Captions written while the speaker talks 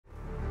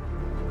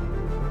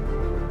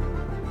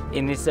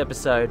In this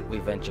episode, we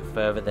venture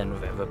further than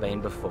we've ever been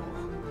before,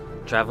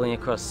 travelling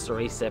across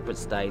 3 separate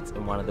states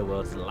in one of the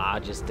world's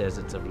largest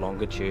deserts of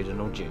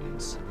longitudinal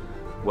dunes.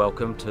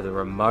 Welcome to the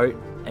remote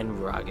and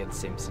rugged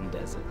Simpson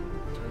Desert,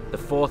 the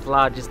 4th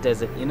largest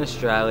desert in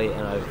Australia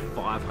and over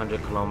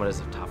 500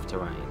 kilometres of tough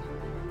terrain.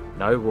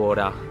 No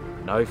water,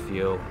 no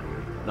fuel,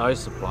 no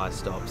supply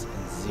stops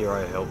and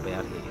zero help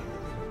out here.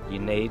 You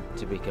need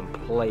to be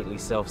completely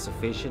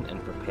self-sufficient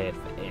and prepared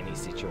for any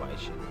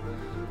situation.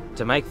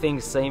 To make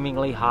things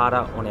seemingly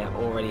harder on our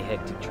already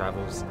hectic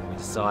travels, we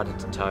decided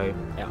to tow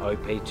our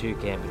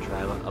OP2 camper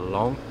trailer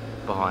along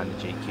behind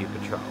the GQ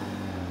Patrol.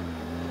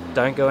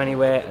 Don't go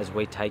anywhere as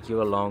we take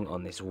you along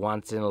on this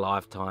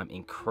once-in-a-lifetime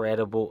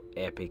incredible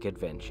epic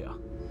adventure.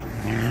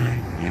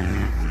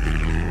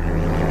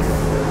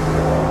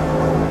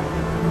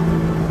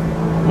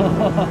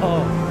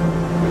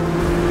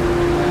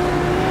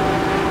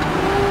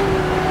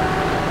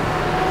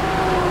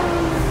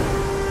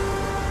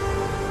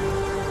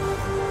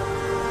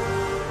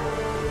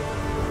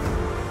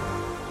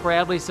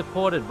 Proudly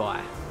supported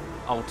by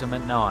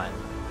Ultimate 9,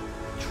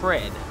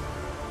 Tread,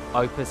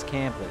 Opus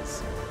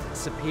Campers,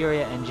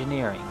 Superior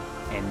Engineering,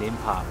 and in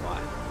part by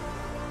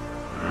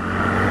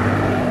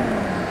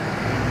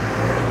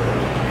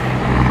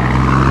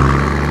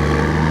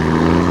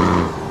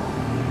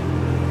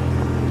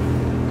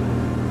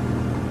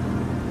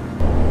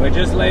We're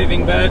just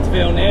leaving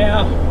Birdsville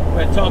now.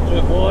 We're topped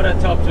with water,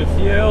 topped with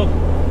fuel,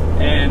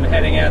 and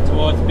heading out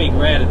towards Big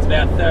Red. It's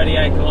about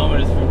 38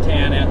 kilometres from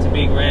town out to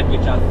Big Red,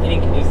 which I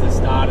think is the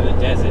start of the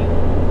desert.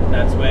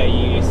 That's where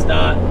you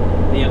start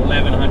the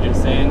 1100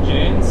 sand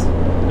dunes,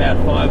 about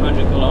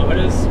 500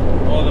 kilometres,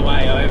 all the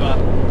way over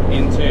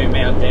into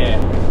Mount Dare.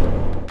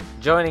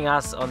 Joining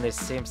us on this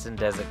Simpson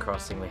Desert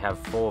crossing, we have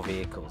 4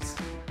 vehicles.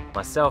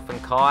 Myself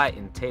and Kai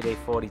in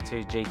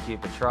TD42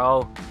 GQ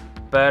Patrol,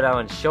 Berto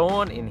and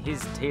Sean in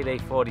his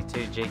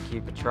TD42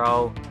 GQ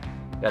Patrol,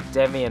 got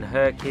Demi and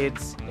her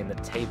kids in the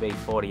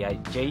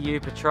TB48 GU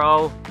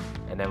Patrol,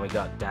 and then we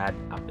got Dad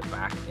up the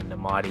back in the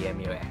mighty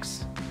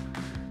MUX.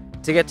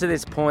 To get to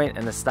this point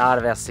and the start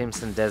of our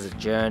Simpson Desert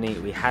journey,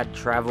 we had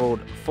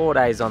travelled 4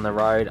 days on the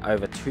road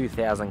over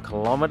 2,000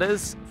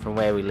 kilometres from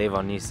where we live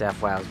on New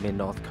South Wales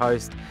mid-north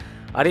coast.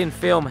 I didn't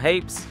film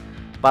heaps,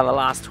 but the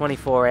last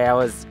 24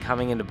 hours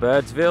coming into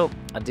Birdsville,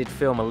 I did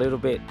film a little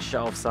bit,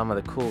 show off some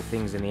of the cool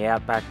things in the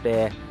outback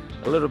there,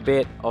 a little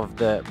bit of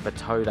the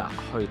Batoda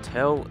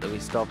Hotel that we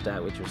stopped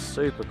at, which was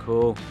super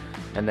cool.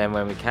 And then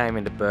when we came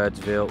into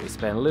Birdsville, we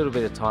spent a little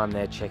bit of time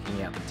there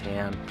checking out the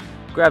town,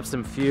 grabbed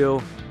some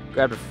fuel,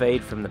 grabbed a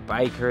feed from the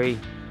bakery,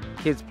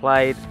 kids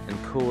played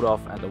and cooled off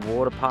at the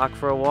water park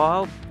for a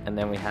while, and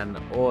then we had an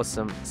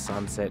awesome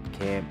sunset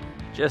camp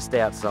just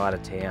outside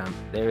of town.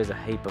 There is a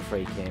heap of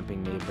free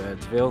camping near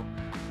Birdsville,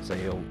 so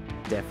you'll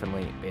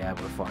definitely be able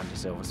to find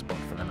yourself a spot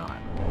for the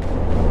night.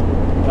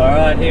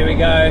 Alright, here we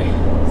go.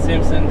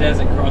 Simpson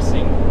Desert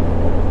crossing.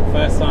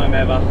 First time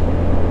ever.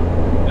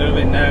 A little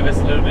bit nervous,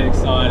 a little bit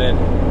excited.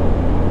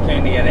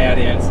 Keen to get out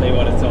here and see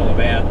what it's all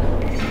about.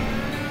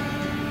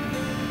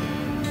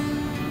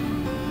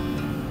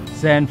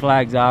 Sand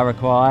flags are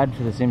required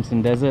for the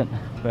Simpson Desert.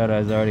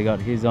 Berto's already got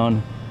his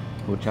on.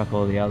 We'll chuck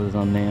all the others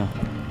on now.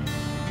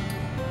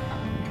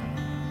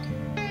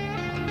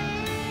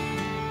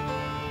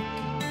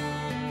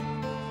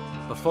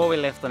 Before we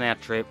left on our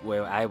trip, we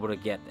were able to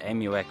get the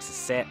MUX a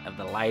set of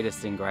the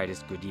latest and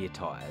greatest Goodyear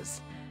tyres,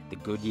 the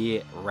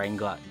Goodyear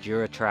Wrangler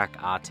DuraTrac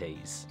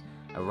RTs,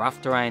 a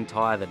rough terrain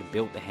tyre that are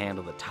built to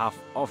handle the tough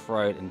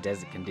off-road and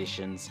desert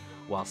conditions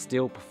while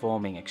still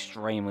performing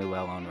extremely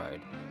well on road.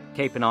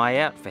 Keep an eye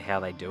out for how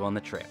they do on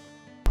the trip.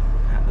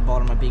 At the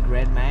bottom of Big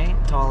Red, mate.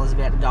 Tyler's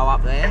about to go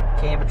up there.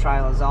 Camper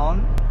trailer's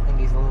on. I think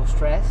he's a little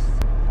stressed.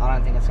 I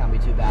don't think it's going to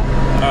be too bad.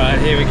 Alright,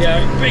 here we go.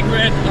 Big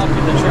Red up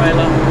with the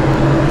trailer.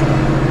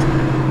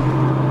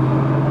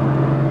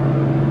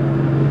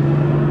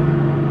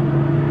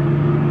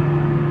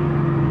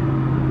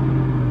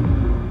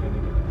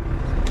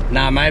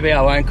 Nah, maybe I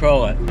won't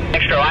crawl it.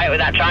 Extra weight with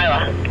that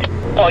trailer.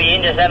 Oh, you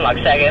can just add like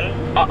second.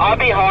 I'd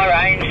be high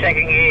range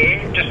second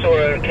gear, just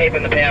sort of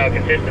keeping the power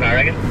consistent, I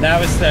reckon.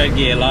 That was 3rd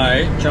gear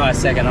low. Try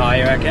second high,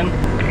 you reckon?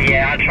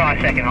 Yeah, I'd try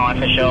second high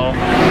for sure.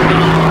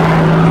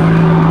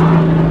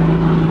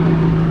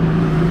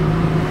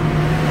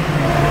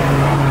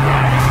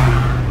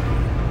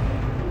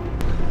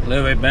 A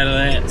little bit better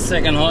there.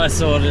 Second high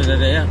sorted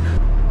it out.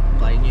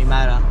 Bloody new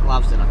motor,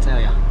 loves it, I tell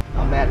you.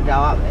 I'm about to go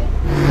up there.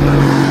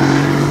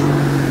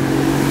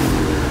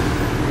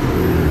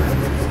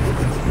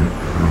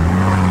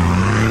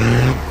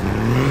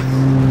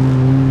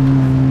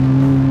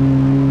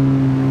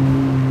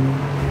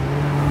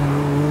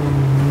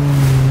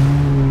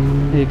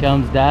 Here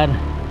comes Dad,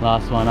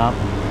 last one up.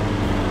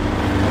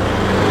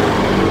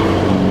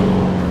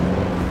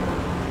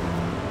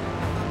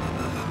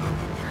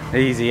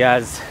 Easy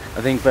as.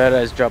 I think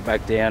Berto's dropped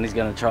back down. He's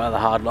going to try the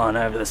hard line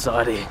over the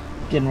side here.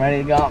 Getting ready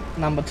to go up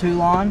number 2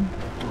 line,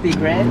 Big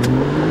Red.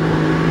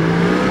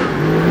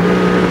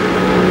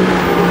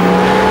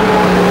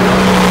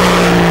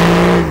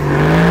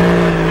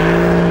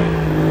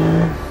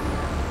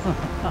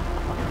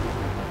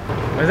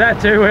 that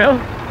two-wheel?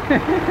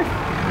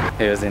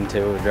 It was in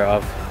two-wheel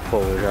drive,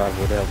 four-wheel drive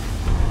would help.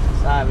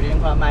 So we didn't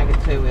quite make it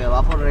two-wheel,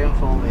 I put it in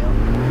four-wheel.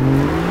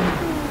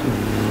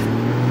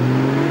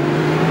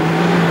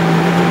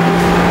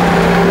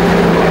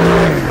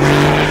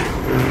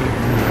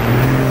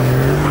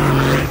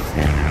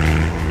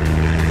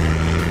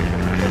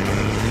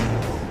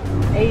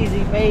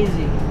 Easy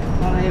peasy,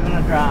 not even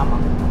a drama.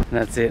 And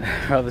that's it,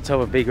 right at the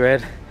top of Big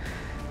Red.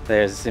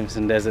 There's the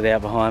Simpson Desert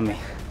out behind me.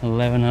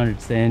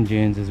 1100 sand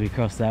dunes as we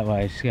cross that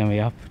way. It's just gonna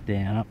be up,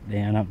 down, up,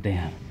 down, up,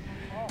 down.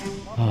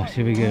 Oh,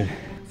 should be good.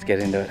 Let's get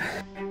into it.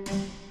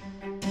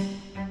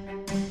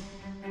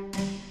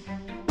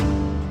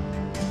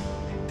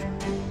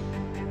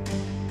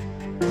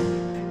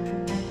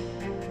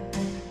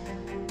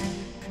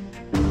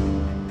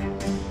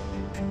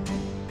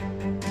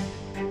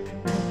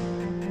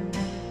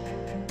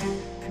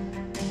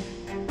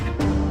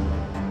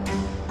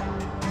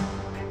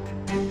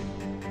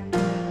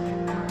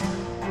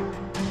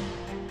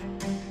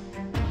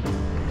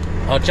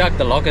 I'll chuck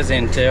the lockers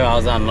in too, I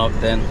was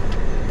unlocked then.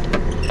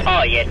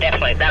 Oh yeah,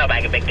 definitely, that'll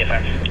make a big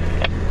difference.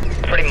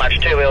 Pretty much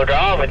two-wheel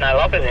drive with no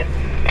lockers in.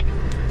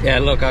 Yeah,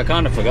 look, I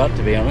kind of forgot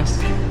to be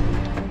honest.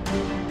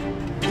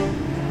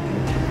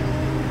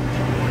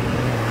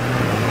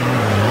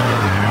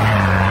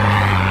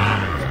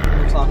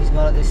 Looks like he's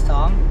got it this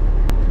time.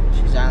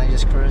 She's only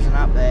just cruising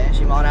up there.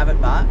 She might have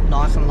it, but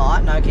nice and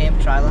light, no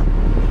camper trailer.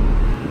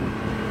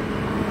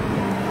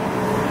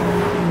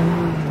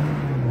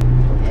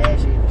 Yeah,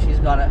 she's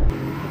got it.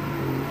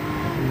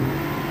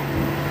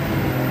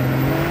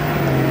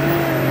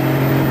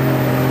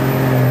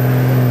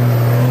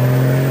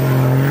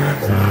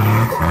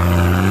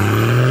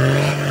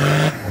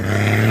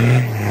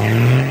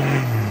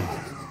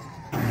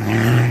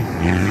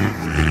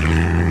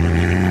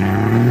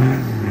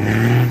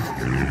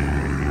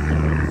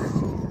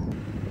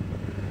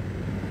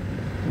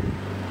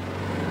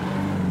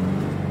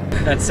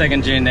 That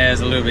second dune there is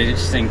a little bit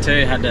interesting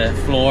too. Had to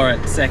floor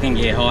it second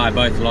gear high,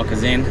 both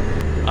lockers in.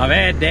 I've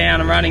aired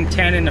down, I'm running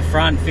 10 in the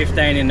front,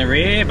 15 in the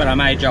rear, but I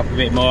may drop a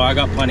bit more. I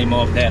got plenty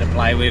more there to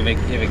play with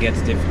if it gets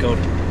difficult.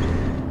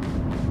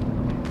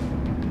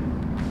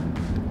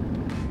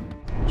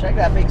 Check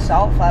that big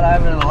salt flat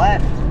over to the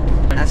left.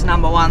 That's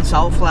number one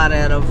salt flat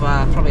out of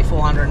probably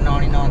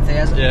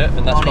 499,000. Yeah,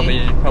 and that's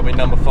probably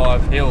number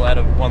 5 hill out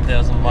of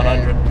 1,100,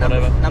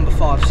 whatever. Number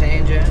 5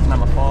 sand dune.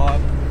 Number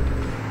 5.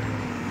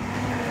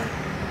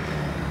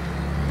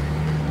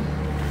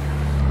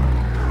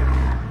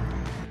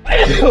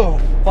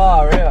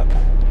 Far out.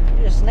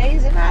 You just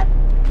sneezing, mate?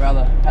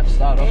 Brother, had to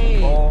start off with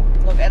the ball.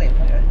 Look at him.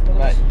 Look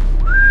at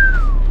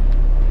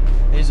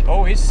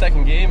Mate. He's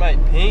second gear, mate.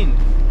 Pinned.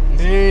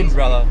 Pinned,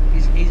 brother.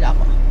 He's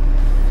upper.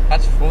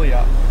 That's fully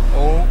up.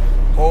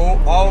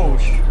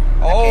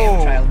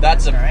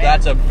 That's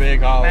a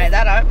big hole. Mate,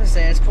 that Opus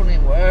there is putting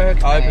in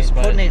work. Opus,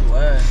 mate. Putting in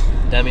work.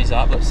 Demi's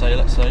up. Let's see.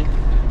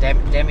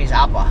 Demi's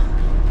upper.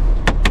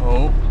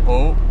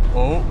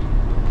 Oh.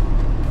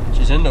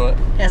 She's into it.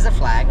 There's a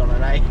flag on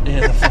it, eh?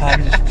 Yeah, the flag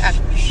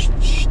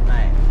is...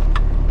 Mate.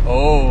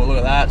 Oh, look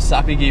at that.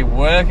 Sappy gear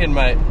working,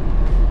 mate.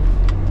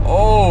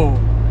 Oh.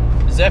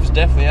 Zeph's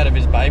definitely out of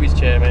his baby's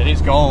chair, man.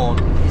 He's gone.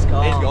 He's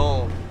gone. He's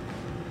gone.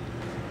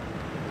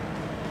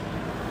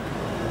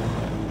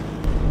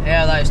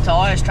 How are those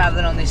tyres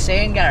travelling on this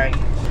sand, Gary?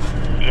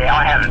 Yeah,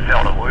 I haven't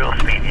felt a wheel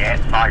spin yet.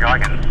 Like, I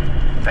can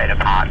beat a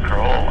park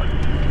crawl.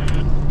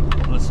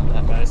 Listen to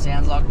that, mate.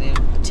 Sounds like the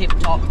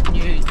tip-top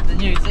the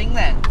new thing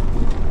then.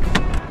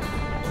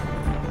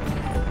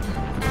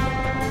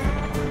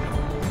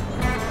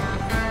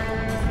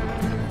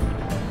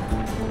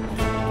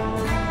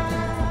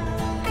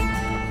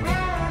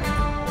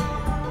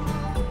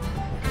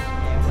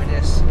 Yeah, we're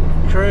just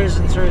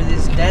cruising through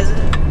this desert.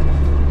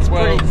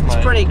 It's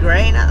pretty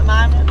green at the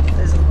moment.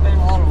 There's been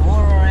a lot of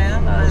water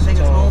around. I don't think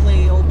it's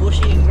normally all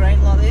bushy and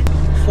green like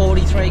this.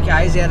 43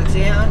 k's out of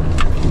town.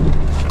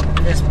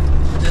 Just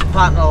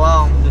putting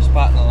along. Just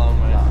putting along,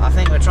 mate. I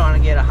think we're trying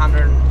to get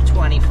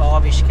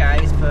 125-ish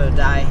k's per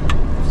day.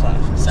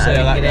 So we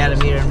can get out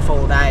of here in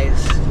 4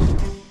 days.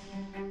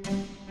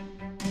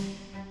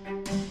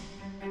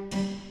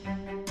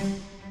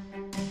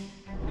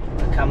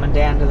 We're coming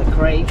down to the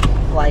creek,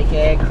 Lake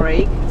Air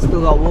Creek.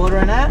 Still got water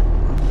in it.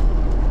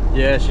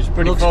 Yeah, she's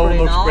pretty Looks full.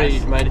 pretty Looks nice.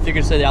 pretty, mate. If you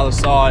can see the other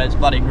side, it's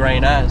bloody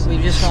green as. We've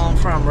just gone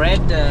from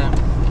red to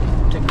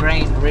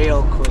green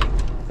real quick.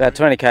 About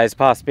 20 k's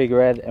past Big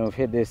Red and we've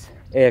hit this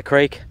Air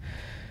Creek,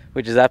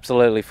 which is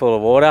absolutely full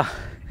of water.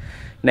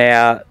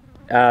 Now,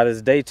 there's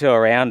a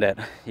detour around it.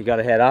 You got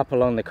to head up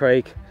along the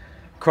creek,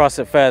 cross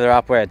it further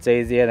up where it's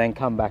easier, then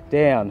come back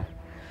down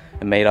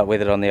and meet up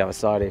with it on the other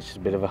side. It's just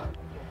a bit of a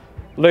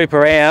loop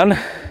around,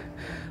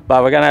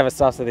 but we're going to have a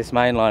suss of this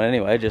main line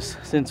anyway, just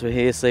since we're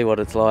here, see what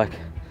it's like.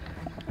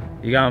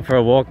 You going for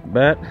a walk,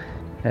 Bert?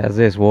 How's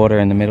this water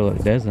in the middle of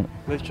the desert?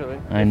 Literally.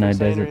 Ain't no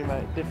Different scenery, desert.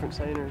 mate. Different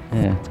scenery.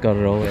 Yeah, it's got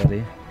it all out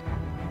here.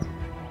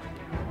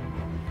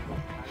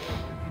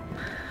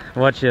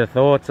 What's your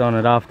thoughts on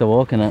it after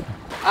walking it?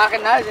 I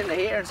can nose into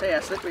here and see how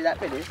slippery that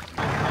bit is.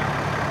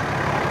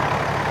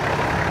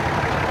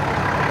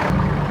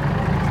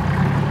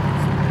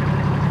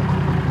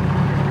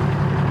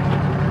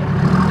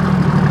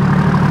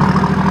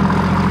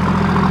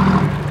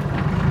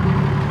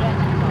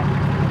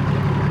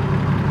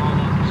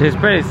 She's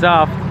pretty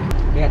soft.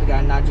 We had to go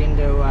nudge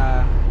into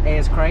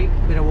Ayers Creek,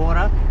 bit of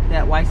water,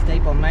 about waist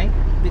deep on me,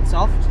 a bit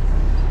soft.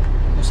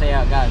 We'll see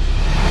how it goes.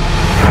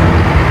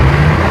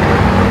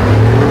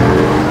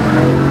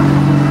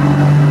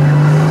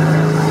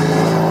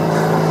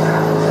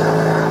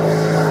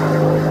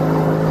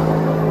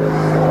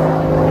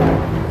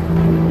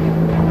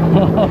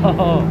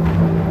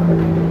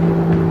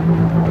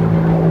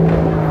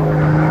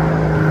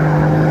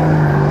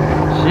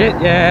 Shit,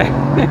 yeah.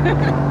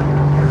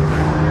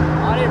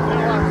 I didn't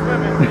feel like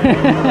swimming.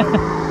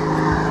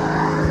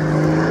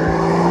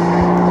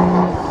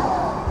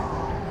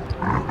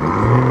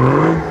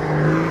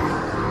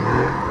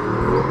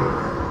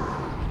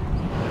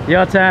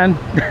 Your turn.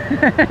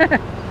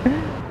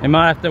 He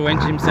might have to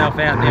winch himself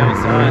out the other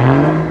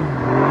side.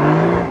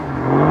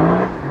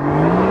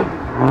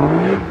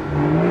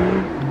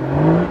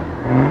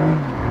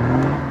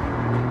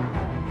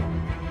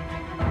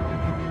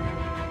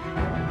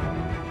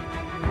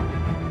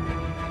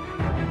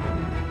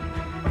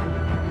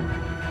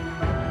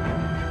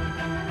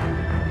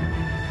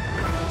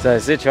 So the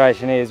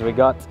situation is we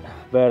got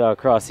Berto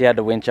across. He had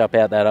to winch up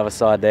out that other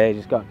side there. He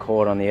just got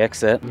caught on the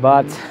exit.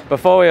 But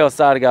before we all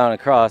started going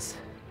across,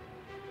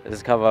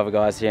 there's a couple of other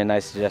guys here and they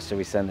suggested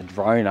we send the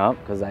drone up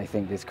because they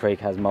think this creek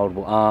has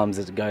multiple arms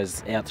as it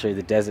goes out through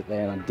the desert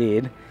there, and I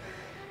did.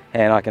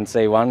 And I can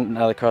see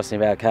another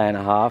crossing about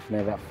 1.5 k's,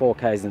 and about 4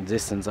 k's in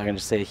distance I can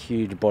just see a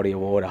huge body of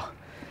water.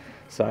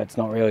 So it's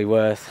not really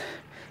worth,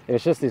 if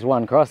it's just this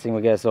one crossing,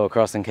 we get us all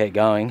across and keep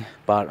going.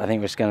 But I think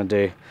we're just going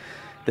to do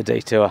the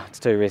detour. It's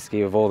too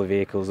risky with all the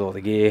vehicles, all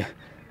the gear,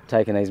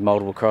 taking these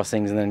multiple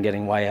crossings and then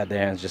getting way out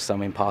there and it's just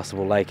some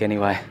impassable lake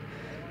anyway.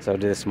 So I'll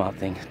do the smart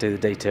thing, do the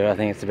detour. I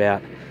think it's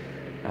about,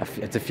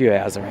 it's a few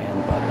hours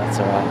around, but that's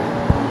all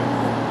right.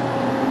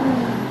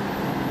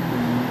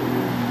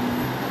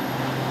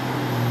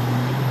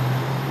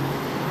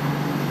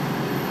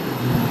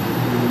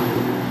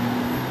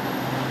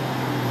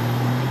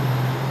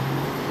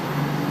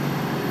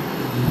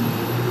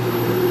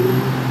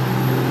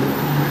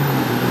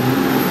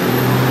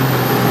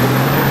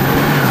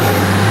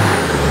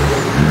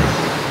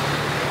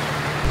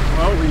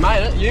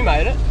 You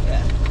made it.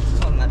 Yeah, it's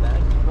not that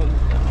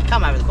bad.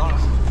 Come over the bonnet.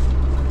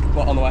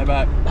 What, on the way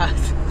back?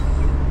 Both.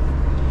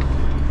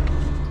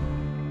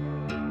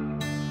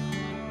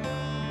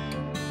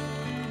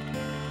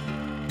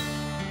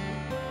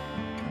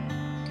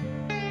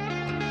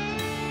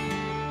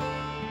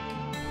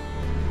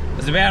 It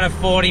was about a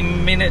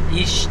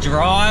 40-minute-ish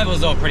drive. It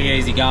was all pretty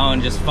easy going,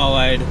 just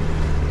followed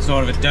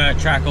sort of a dirt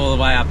track all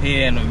the way up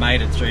here and we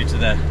made it through to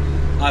the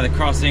other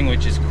crossing,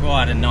 which is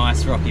quite a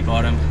nice rocky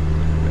bottom.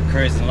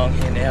 Cruising along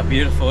here now,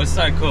 beautiful. It's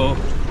so cool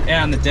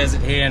out in the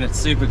desert here and it's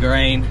super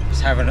green.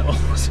 Just having an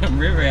awesome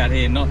river out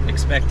here, not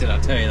expected,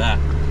 I'll tell you that.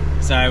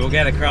 So we'll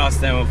get across,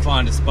 then we'll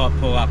find a spot,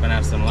 pull up and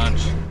have some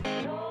lunch.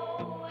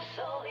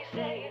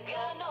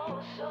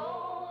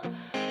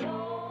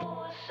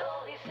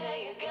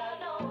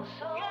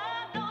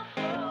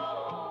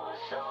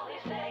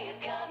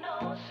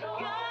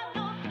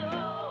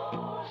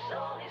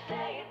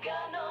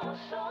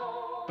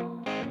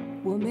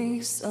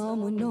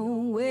 Someone know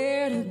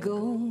where to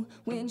go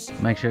when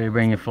Make sure you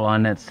bring your fly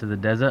nets to the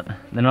desert.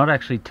 They're not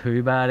actually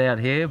too bad out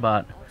here,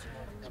 but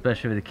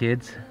especially with the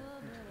kids,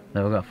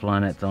 they've all got fly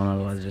nets on,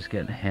 otherwise they just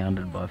get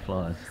hounded by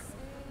flies.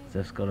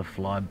 Zeph's got a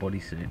fly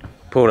bodysuit.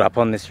 Pulled up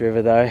on this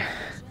river though,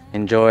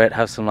 enjoy it,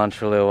 have some lunch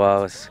for a little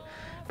while. It's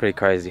pretty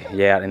crazy.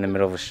 Yeah, out in the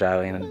middle of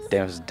Australia in a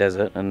dense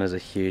desert, and there's a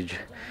huge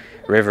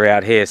river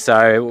out here.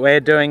 So we're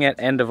doing it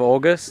end of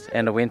August,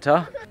 end of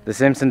winter. The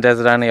Simpson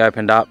Desert only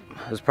opened up,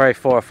 it was probably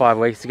 4 or 5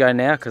 weeks ago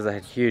now, because they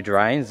had huge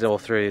rains all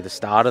through the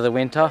start of the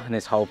winter and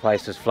this whole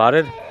place was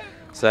flooded.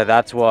 So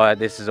that's why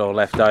this is all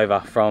left over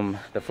from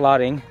the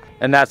flooding,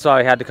 and that's why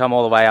we had to come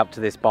all the way up to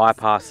this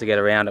bypass to get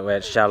around it where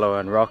it's shallow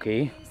and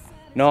rocky.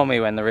 Normally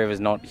when the river's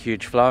not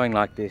huge flowing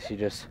like this, you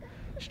just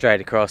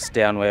straight across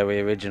down where we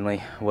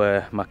originally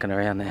were mucking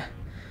around there.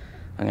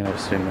 I'm going to have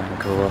a swim and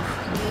cool off.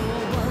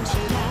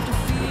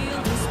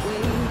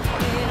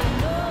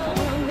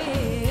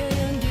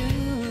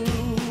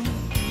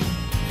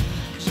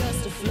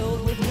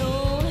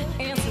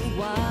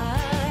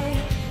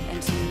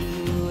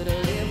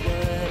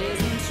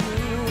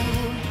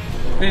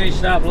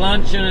 Finished up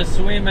lunch and a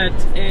swim at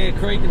Ayers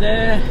Creek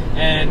there,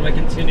 and we're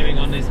continuing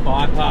on this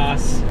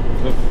bypass.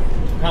 We've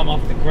come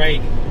off the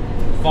creek,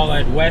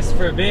 followed west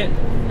for a bit,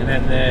 and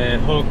then they're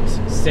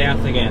hooked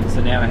south again.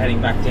 So now we're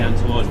heading back down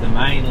towards the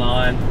main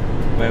line,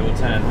 where we'll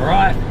turn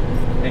right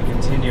and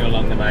continue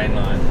along the main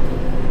line.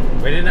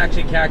 We didn't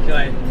actually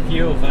calculate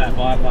fuel for that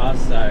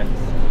bypass, so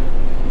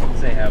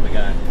let's see how we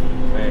go.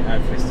 We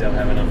hopefully still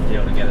have enough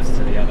fuel to get us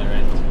to the other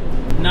end.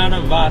 None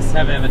of us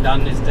have ever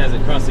done this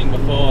desert crossing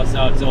before,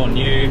 so it's all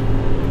new.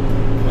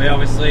 We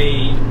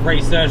obviously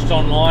researched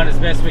online as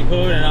best we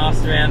could and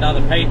asked around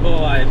other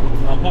people.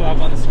 I'll pop up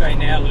on the screen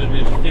now a little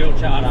bit of a fuel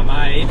chart I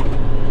made.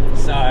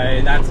 So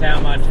that's how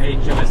much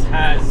each of us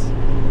has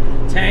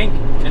tank,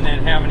 and then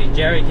how many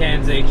jerry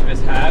cans each of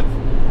us have.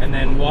 and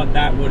then what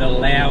that would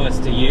allow us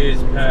to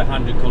use per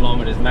 100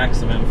 kilometers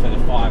maximum for the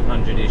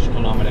 500-ish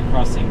kilometer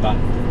crossing. But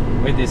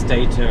with this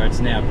detour, it's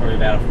now probably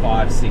about a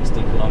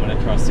 560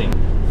 kilometer crossing.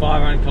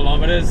 500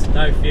 kilometers,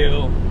 no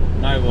fuel,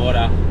 no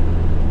water,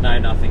 no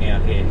nothing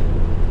out here.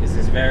 This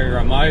is very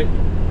remote.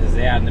 This is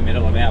out in the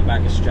middle of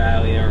outback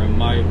Australia, a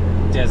remote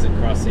desert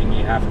crossing.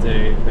 You have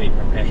to be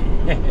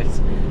prepared.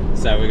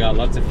 So we got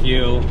lots of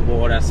fuel,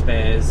 water,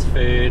 spares,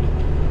 food.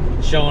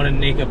 Sean and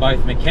Nick are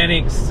both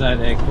mechanics, so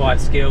they're quite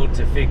skilled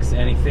to fix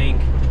anything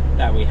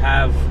that we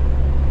have,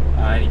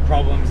 any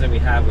problems that we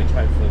have, which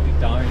hopefully we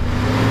don't.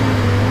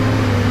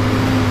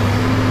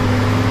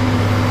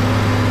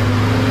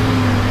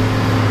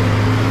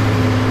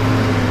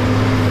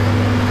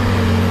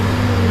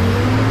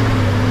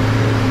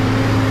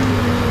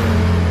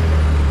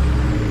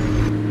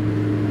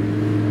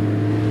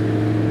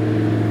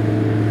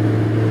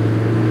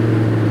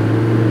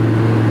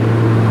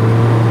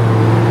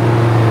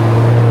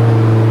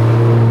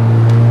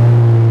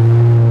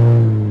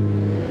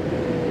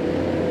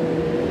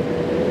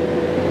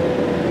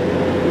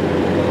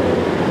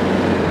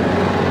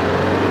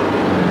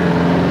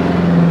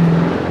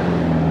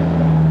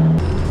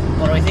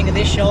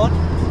 Sean?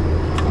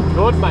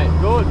 Good, mate,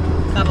 good.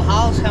 Couple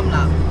holes coming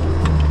up.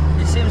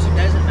 This Simpson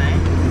Desert, mate.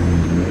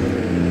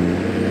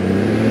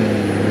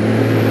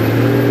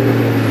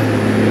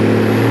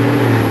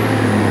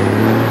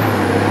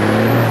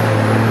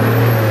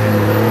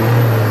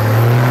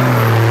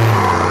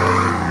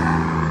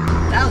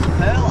 That was a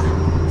perler.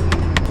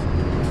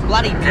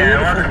 Bloody beautiful.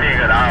 Yeah, it was a pretty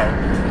good hole.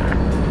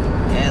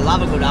 Yeah,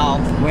 love a good hole.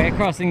 We're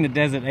crossing the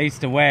desert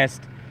east to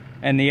west,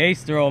 and the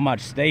east are all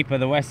much steeper.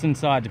 The western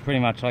sides are pretty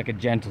much like a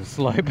gentle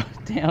slope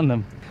down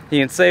them. You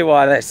can see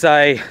why they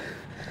say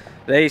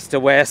the east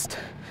to west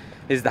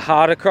is the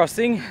harder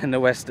crossing and the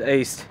west to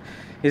east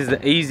is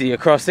the easier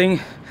crossing.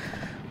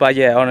 But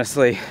yeah,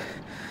 honestly,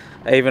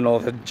 even all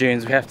the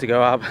dunes we have to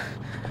go up,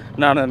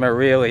 none of them are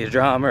really a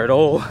drama at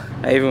all.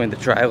 Even with the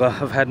trailer,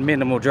 I've had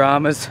minimal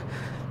dramas.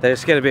 They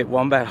just get a bit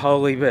wombat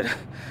holy, but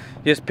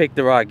just pick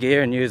the right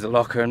gear and use a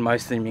locker, and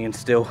most of them you can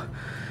still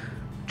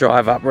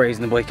drive up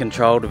reasonably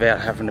controlled without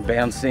having to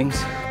bounce things.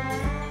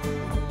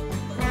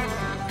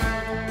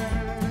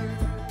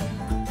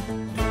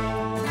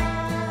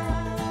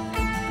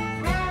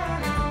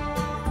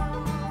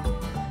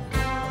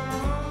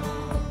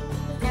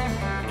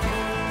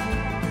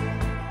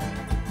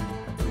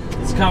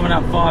 It's coming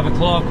up 5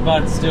 o'clock,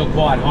 but it's still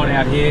quite hot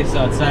out here,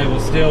 so I'd say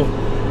we'll still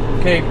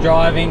keep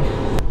driving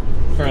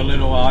for a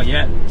little while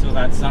yet, until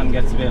that sun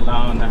gets a bit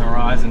low and the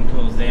horizon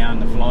cools down,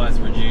 the flies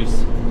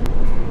reduce.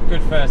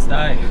 Good first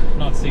day,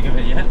 not sick of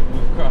it yet.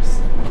 We've crossed,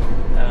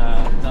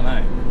 don't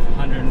know,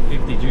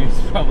 150 dunes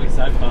probably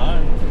so far,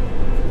 and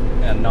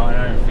about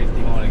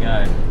 950 more to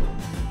go.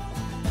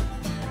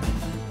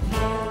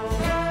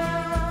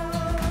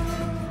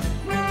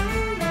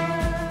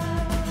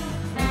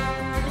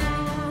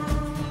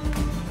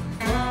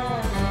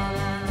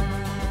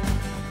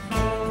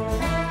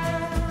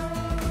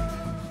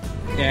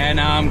 Yeah,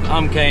 no,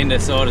 I'm keen to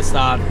sort of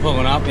start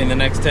pulling up in the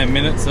next 10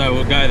 minutes, so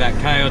we'll go that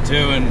K or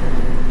two and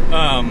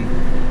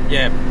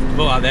yeah,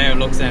 pull up there if it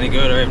looks any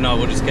good, or if not,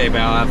 we'll just keep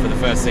our eye for the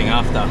first thing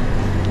after.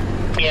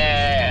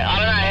 Yeah, I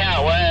don't know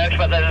how it works,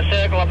 but there's a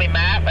circle on my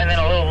map and then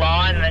a little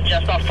line and then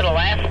just off to the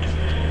left.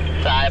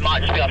 So it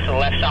might just be off to the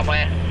left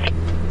somewhere.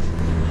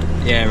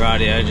 Yeah,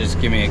 rightio, just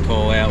give me a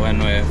call out when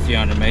we're a few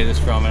hundred metres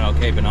from it, I'll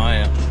keep an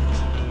eye out.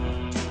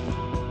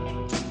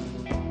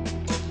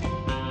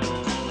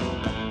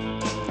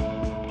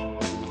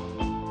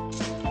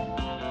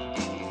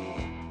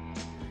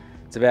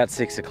 It's about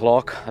 6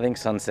 o'clock. I think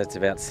sunset's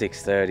about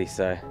 6:30,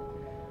 so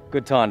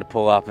good time to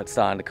pull up. It's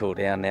starting to cool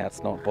down now.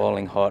 It's not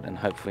boiling hot, and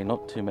hopefully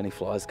not too many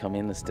flies come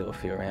in. There's still a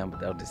few around, but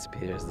they'll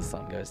disappear as the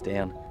sun goes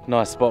down.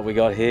 Nice spot we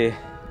got here.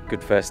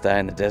 Good first day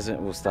in the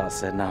desert. We'll start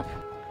setting up.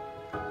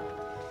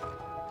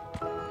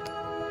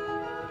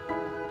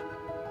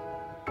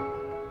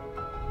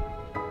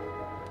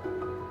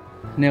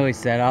 Nearly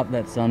set up.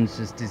 That sun's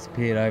just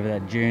disappeared over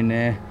that dune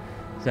there.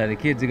 So the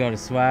kids have got a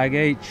swag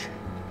each.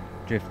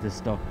 Drifter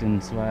Stockton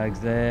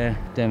swags there.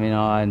 Demi and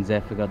I and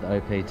Zeph have got the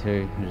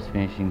OP2. We're just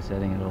finishing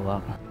setting it all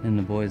up. And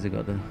the boys have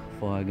got the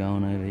fire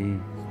going over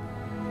here.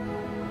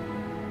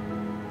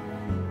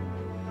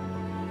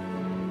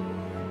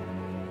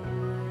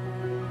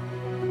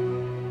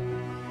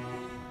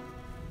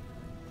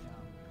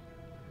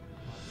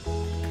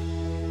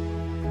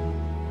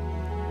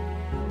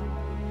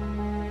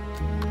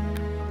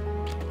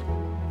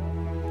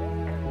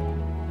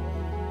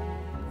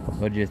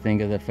 What do you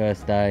think of the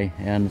first day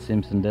out in the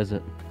Simpson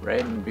Desert?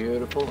 Red and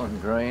beautiful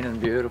and green and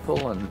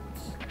beautiful and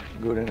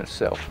good in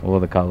itself. All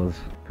the colours.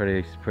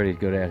 Pretty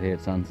good out here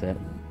at sunset.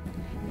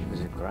 It was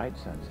a great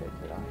sunset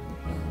today.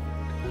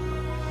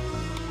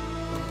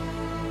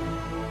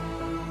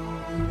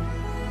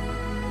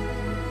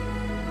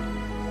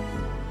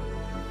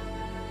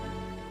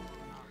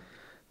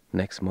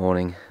 Next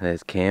morning,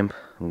 there's camp.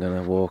 I'm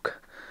gonna walk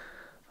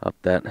up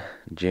that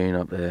dune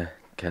up there,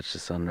 catch the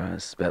sunrise.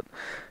 It's about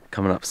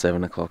coming up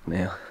 7 o'clock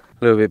now.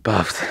 A little bit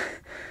buffed.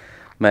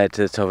 Made it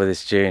to the top of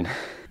this dune.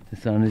 The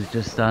sun is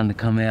just starting to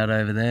come out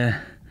over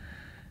there.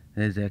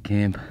 There's our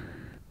camp.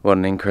 What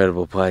an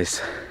incredible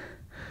place.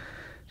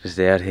 Just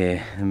out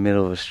here in the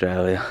middle of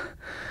Australia.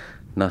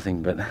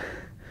 Nothing but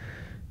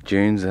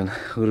dunes and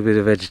a little bit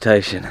of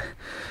vegetation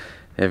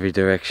every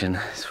direction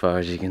as far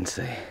as you can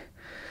see.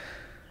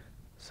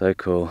 So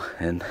cool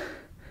and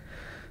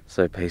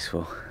so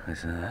peaceful.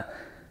 Listen to that.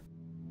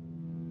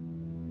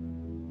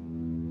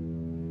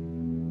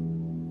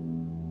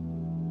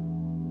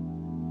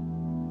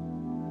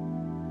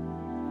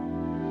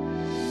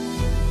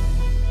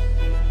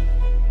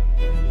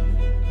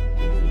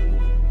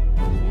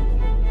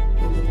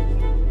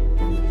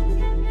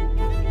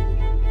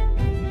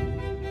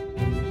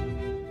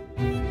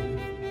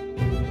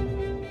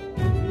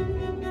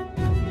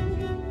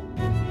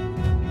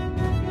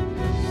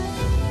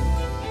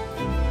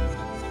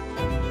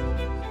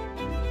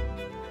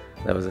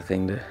 That was a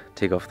thing to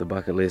tick off the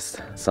bucket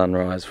list.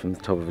 Sunrise from the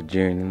top of a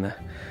dune in the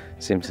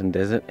Simpson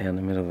Desert out in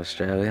the middle of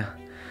Australia.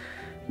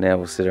 Now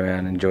we'll sit around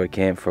and enjoy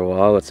camp for a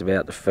while. It's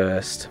about the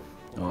first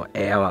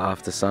hour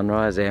after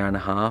sunrise, hour and a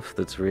half.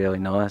 That's really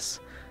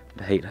nice.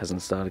 The heat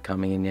hasn't started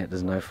coming in yet.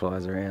 There's no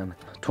flies around.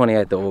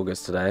 28th of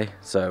August today,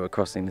 so we're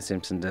crossing the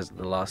Simpson Desert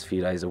the last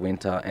few days of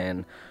winter,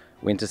 and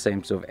winter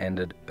seems to have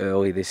ended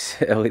early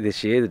this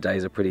year. The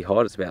days are pretty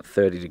hot. It's about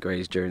 30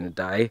 degrees during the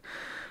day.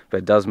 But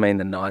it does mean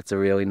the nights are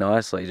really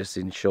nice, like just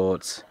in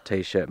shorts,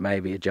 t-shirt,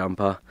 maybe a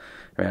jumper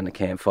around the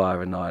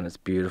campfire at night, and it's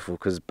beautiful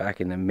because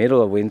back in the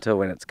middle of winter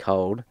when it's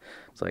cold,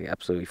 it's like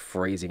absolutely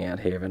freezing out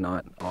here at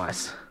night,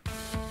 ice.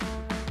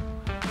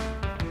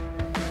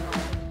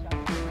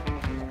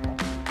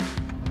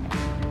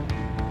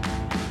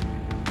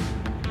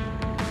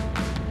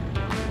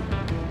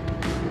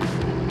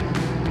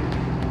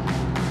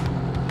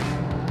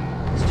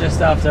 It's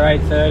just after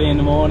 8:30 in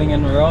the morning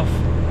and we're off.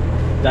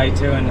 Day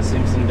 2 in the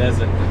Simpson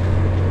Desert.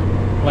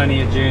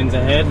 Plenty of dunes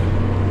ahead.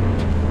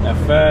 Our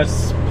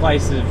first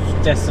place of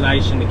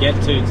destination to get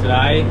to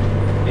today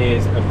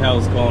is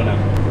Papel's Corner,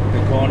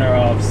 the corner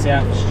of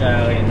South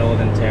Australia,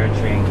 Northern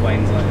Territory and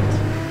Queensland.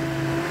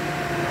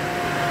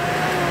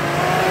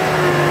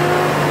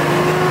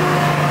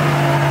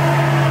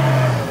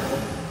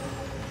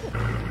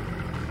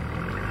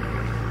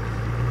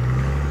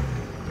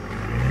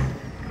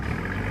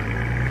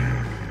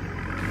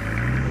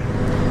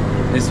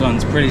 This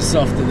one's pretty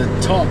soft at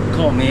the top,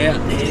 caught me out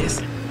there.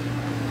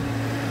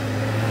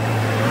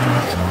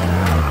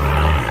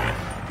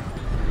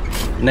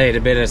 Need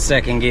a bit of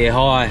second gear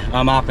high.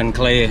 I'm up and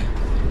clear.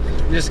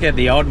 Just get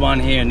the odd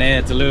one here and there,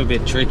 it's a little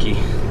bit tricky.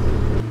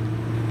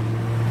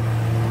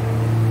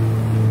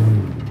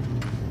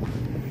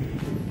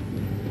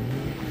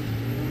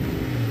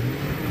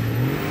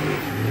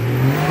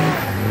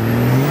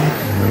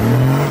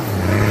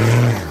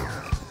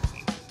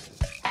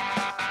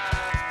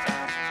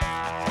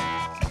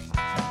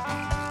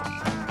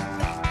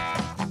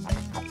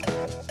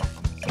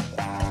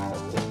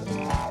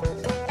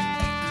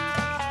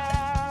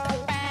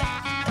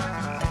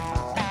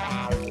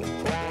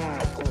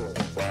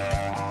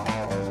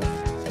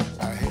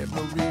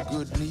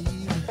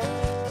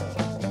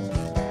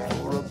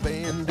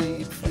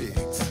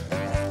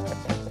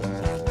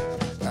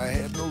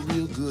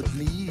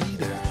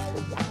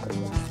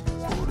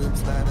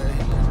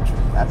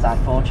 That's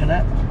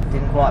unfortunate.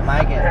 Didn't quite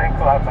make it.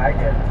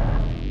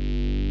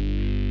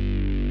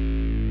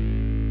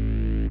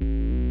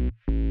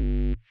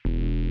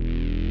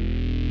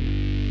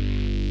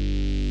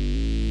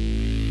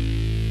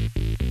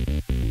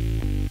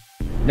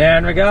 Now,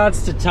 in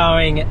regards to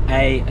towing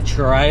a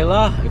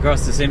trailer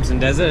across the Simpson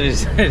Desert,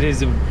 it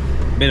is a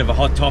bit of a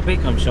hot topic.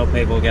 I'm sure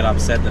people will get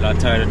upset that I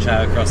towed a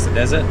trailer across the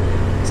desert.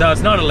 So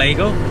it's not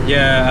illegal, you're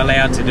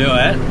allowed to do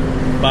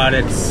it, but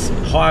it's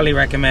highly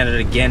recommended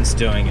against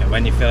doing it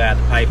when you fill out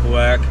the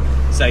paperwork.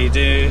 So you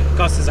do, it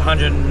costs us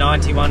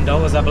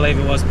 $191, I believe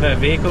it was, per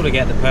vehicle to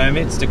get the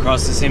permits to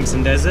cross the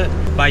Simpson Desert.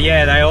 But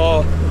yeah,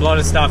 a lot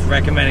of stuff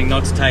recommending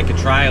not to take a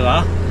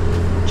trailer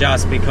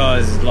just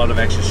because there's a lot of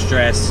extra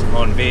stress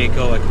on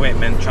vehicle,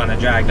 equipment, trying to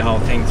drag the whole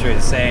thing through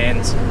the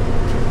sands.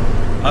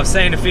 I've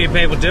seen a few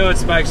people do it,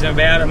 spoke to them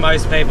about it.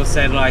 Most people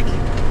said like,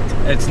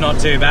 it's not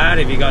too bad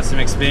if you got some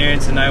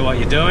experience and know what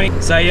you're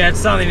doing. So yeah, it's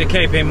something to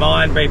keep in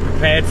mind, be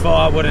prepared for.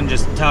 I wouldn't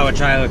just tow a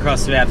trailer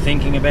across without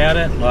thinking about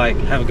it. Like,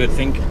 have a good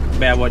think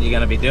about what you're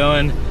going to be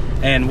doing.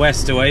 And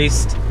west to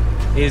east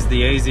is the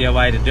easier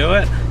way to do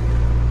it.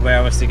 We're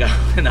obviously going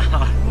the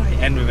hard way,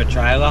 end with a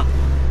trailer.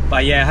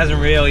 But yeah, it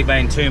hasn't really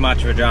been too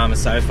much of a drama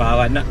so far.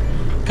 Like,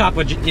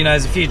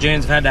 there's a few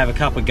dunes I've had to have a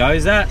couple of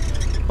goes at,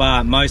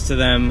 but most of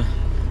them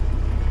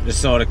just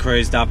sort of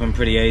cruised up and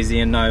pretty easy,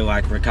 and no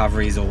like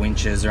recoveries or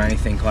winches or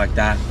anything like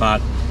that.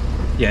 But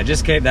yeah,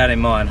 just keep that in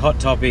mind. Hot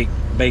topic,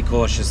 be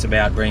cautious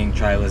about bringing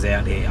trailers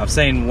out here. I've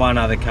seen one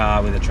other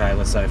car with a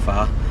trailer so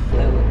far.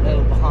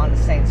 Little behind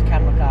the scenes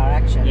camera car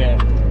action. Yeah,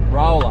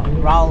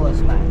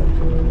 rollers, mate.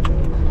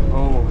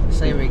 Oh,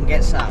 See if we can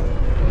get some.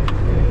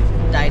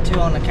 Day 2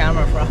 on the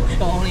camera for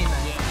surely, mate.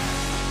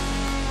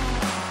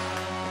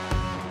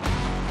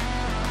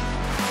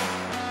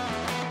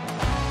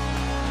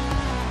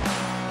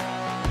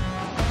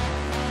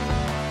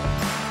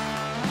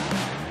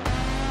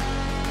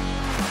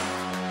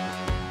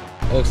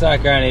 looks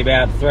like we're only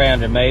about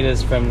 300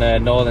 metres from the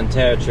Northern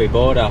Territory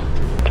border.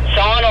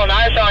 Sign or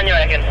no sign, you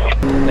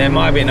reckon? There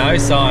might be no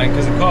sign,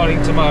 because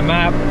according to my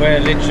map, we're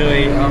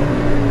literally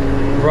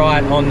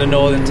right on the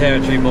Northern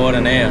Territory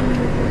border now.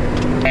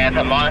 Yeah,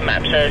 for my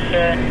map says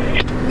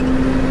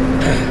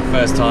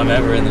First time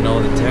ever in the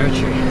Northern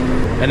Territory.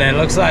 And then it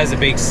looks like there's a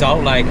big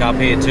salt lake up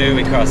here too.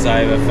 We cross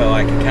over for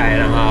like a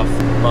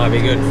K1.5. Might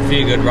be good, a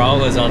few good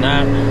rollers on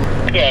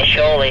that. yeah,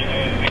 surely.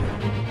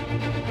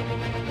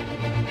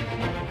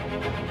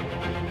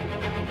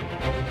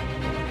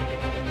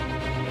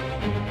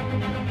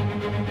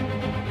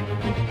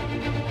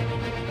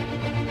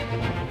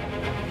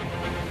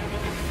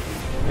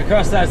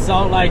 Across that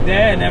salt lake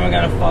there, and then we're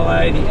going to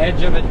follow the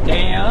edge of it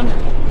down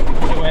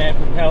to where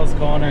Propel's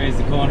Corner is,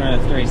 the corner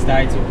of 3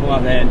 states. We'll pull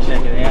up there and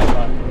check it out.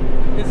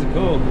 But this is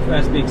cool.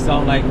 First big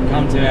salt lake we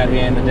come to out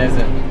here in the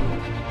desert.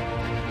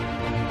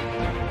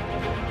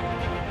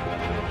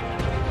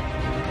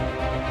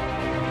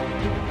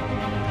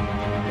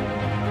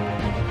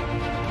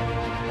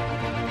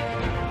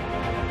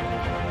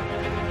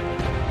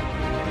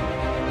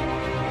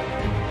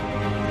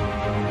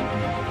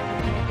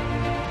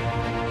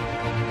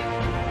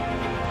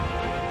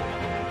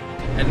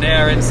 And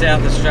now we're in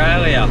South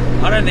Australia.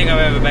 I don't think I've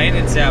ever been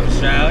in South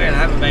Australia and I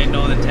haven't been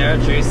Northern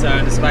Territory, so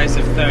in the space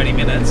of 30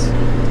 minutes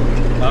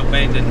I've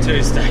been to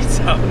 2 states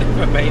I've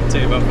never been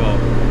to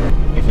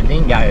before. If a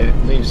dingo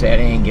lives out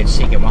here and gets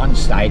sick of one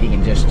state, he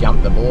can just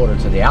jump the border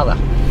to the other.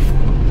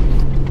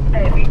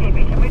 If he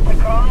commits a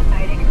crime,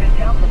 mate, he can just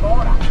jump the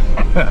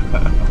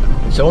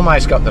border. It's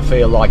almost got the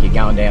feel like you're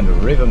going down to a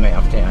river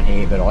mouth down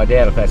here, but I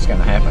doubt if that's going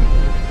to happen.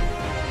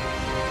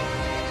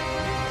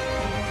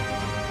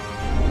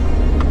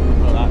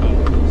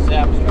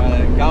 South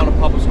Australia, going to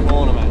Popper's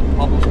Corner, mate.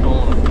 Popper's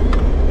Corner.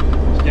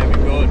 It's going to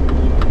be good.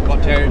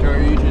 What territory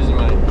are you choosing,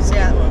 mate?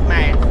 South,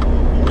 mate.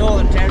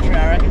 Northern Territory,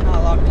 I reckon.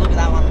 I like to look at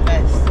that one the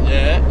best.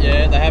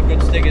 Yeah, they have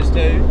good stickers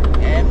too.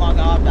 Yeah, might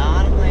go up to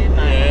Arnhem Land,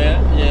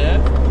 mate.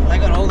 Yeah. They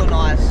got all the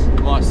nice.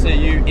 Might see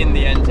you in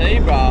the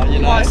NT, bro, you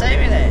know. Might see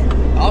me there.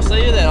 I'll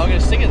see you there, I'll get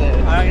a sticker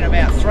there. I reckon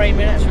about 3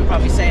 minutes we'll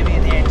probably see me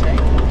in the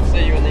NT.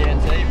 See you in the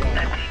NT, bro.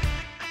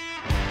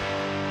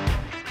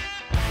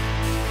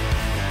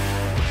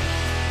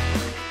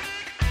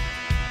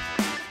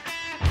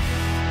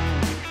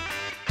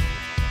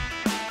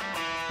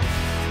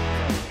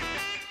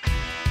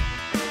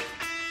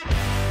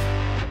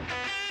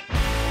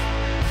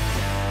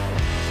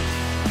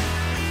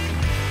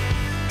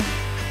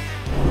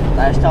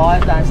 Those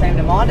tyres don't seem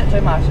to mind it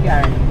too much,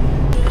 Gary.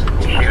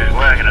 She was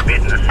working a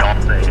bit in the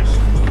top there.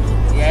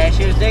 Yeah,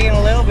 she was digging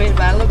a little bit,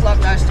 but it looked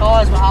like those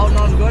tyres were holding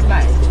on good,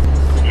 mate.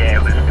 Yeah,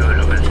 it was good.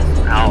 It was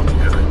holding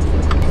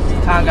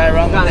good. Can't go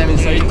wrong with them even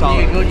see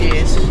colour. new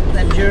Goodyears.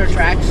 Them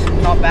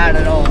DuraTracs, not bad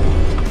at all.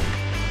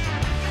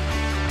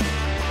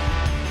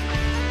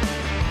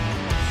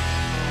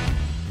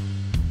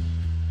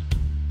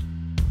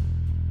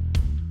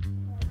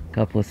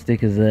 Couple of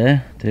stickers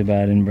there. Too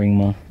bad I didn't bring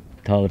my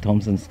Tyler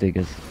Thompson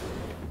stickers.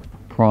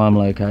 Prime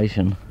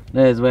location.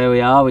 There's where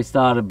we are. We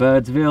started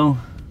Birdsville,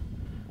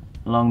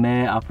 along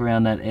there, up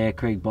around that Air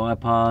Creek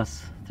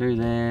bypass, through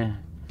there,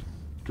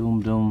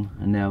 doom,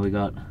 and now we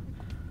got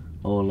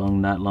all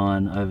along that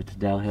line over to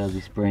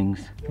Dalhousie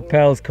Springs.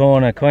 Propel's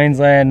Corner,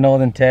 Queensland,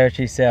 Northern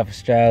Territory, South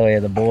Australia,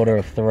 the border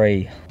of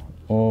 3,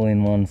 all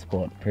in one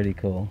spot. Pretty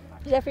cool.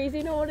 Jeffrey's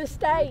in order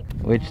state.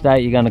 Which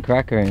state you gonna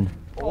crack her in?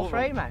 All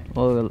 3, mate.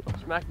 All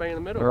Smack bang in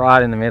the middle.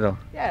 right in the middle.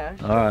 Yeah.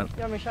 Alright.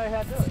 You want me to show you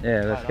how to do it?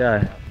 Yeah, let's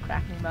go.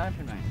 Cracking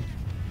motion, mate.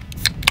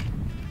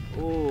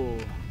 Ooh.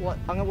 What?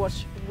 I'm gonna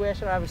watch. Where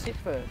should I have a sit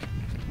first?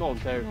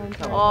 Northern Territory.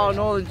 Come Oh, on.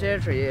 Northern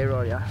Territory. Yeah,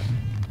 right.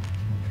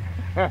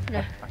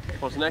 Yeah.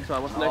 What's the next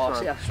one? What's the next Oh,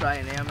 one? South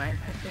Australia now, mate.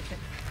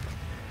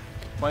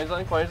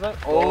 Queensland?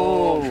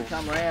 Oh,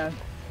 come around.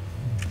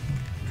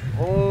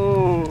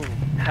 Oh.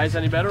 Tastes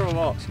any better or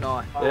what? It's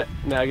nice. Yeah.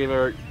 Now give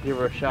her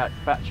a shot,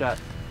 fat shot.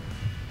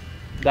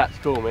 That's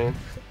cool, man.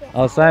 I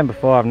was saying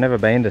before, I've never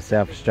been to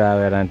South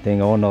Australia, I don't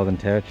think, or Northern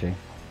Territory.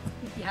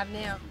 You have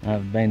now.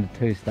 I've been to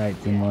 2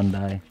 states in one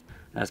day.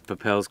 That's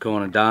Propel's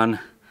Corner done.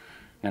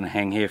 Gonna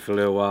hang here for a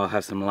little while,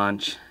 have some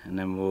lunch, and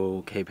then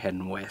we'll keep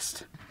heading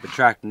west. The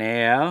track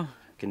now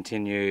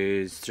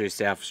continues through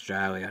South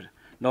Australia.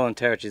 Northern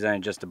Territory is only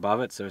just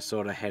above it, so we're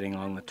sort of heading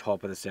along the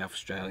top of the South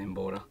Australian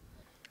border.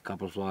 A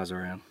couple of flies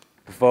around.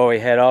 Before we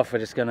head off, we're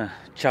just gonna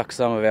chuck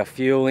some of our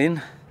fuel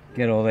in.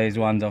 Get all these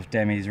ones off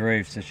Demi's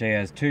roof, so she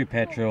has 2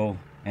 petrol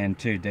and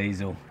 2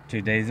 diesel.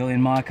 2 diesel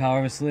in my car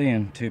obviously,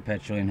 and 2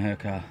 petrol in her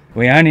car.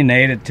 We only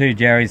needed 2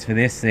 Jerrys for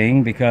this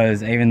thing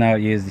because even though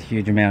it uses a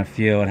huge amount of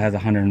fuel, it has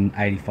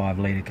 185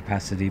 litre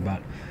capacity,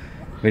 but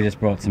we just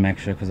brought some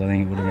extra because I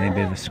think it would have been a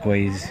bit of a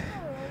squeeze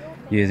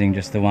using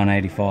just the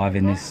 185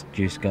 in this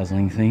juice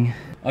guzzling thing.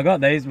 I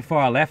got these before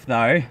I left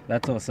though.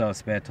 That's also a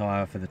spare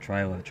tyre for the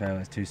trailer. The trailer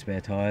has 2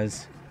 spare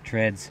tyres,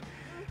 treads.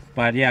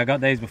 But yeah, I got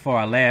these before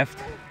I left.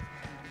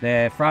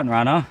 They're front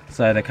runner,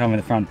 so they come with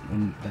the front,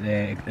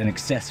 they're an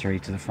accessory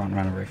to the front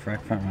runner roof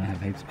rack. Front runner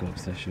have heaps of cool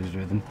accessories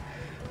with them.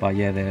 But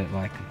yeah, they're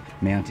like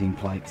mounting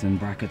plates and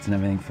brackets and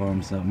everything for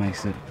them, so it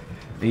makes it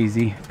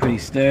easy, pretty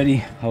sturdy.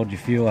 Hold your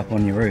fuel up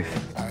on your roof.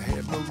 I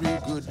had no real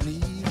good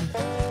need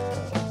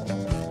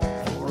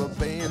for a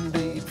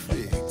band-aid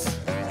fix.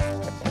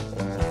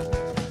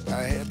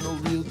 I had no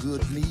real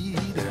good need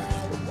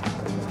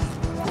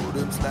for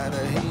them sleight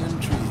of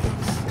hand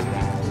tricks.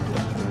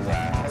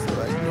 So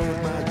I know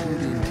my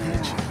good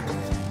intention.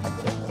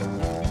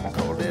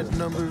 Call that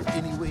number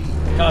anyway.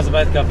 The cars have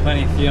both got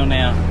plenty of fuel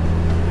now.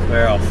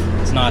 We're off.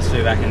 It's nice to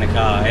be back in the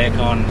car,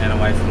 aircon and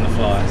away from the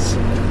flies.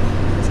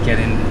 Let's get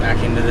back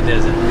into the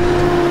desert.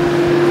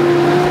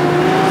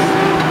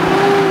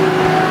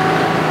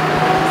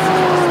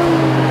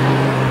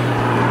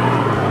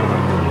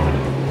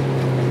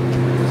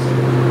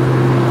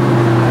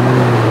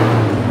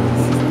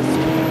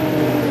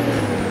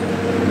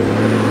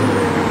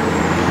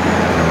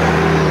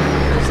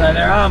 So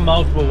there are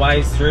multiple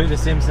ways through the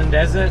Simpson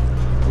Desert.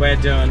 We're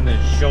doing the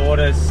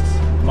shortest,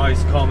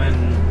 most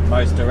common,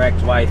 most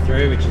direct way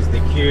through, which is the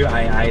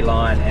QAA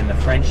line and the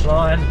French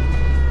line.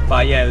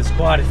 But yeah, there's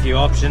quite a few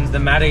options. The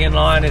Madigan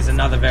line is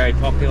another very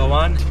popular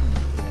one.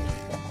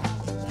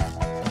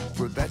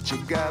 For that you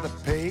gotta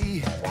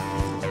pay.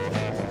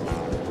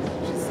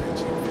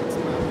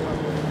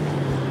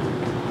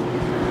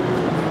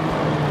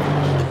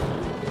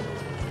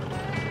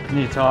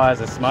 New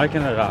tyres are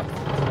smoking it up.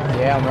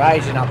 Yeah, I'm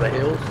raging up the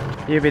hills.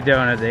 You'll be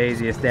doing it the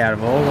easiest out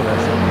of all of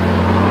us.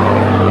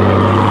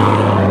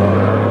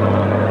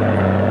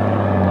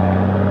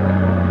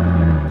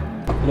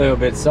 A little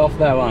bit soft,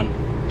 that one.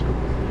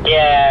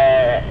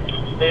 Yeah,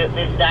 this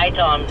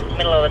daytime,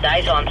 middle of the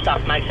daytime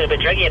stuff makes it a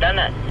bit trickier, doesn't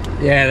it?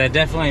 Yeah, they're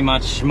definitely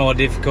much more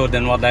difficult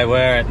than what they were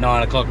at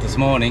 9 o'clock this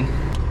morning.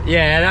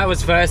 Yeah, that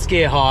was first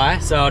gear high,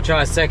 so I'll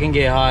try second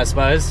gear high, I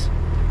suppose.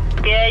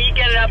 Yeah, you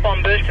get it up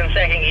on boost in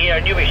second gear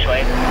and you'll be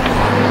sweet.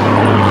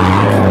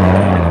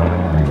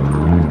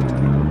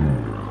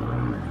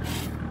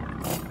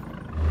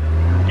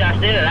 Just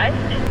did it, eh?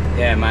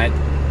 Yeah, mate.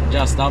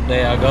 Just up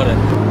there, I got it.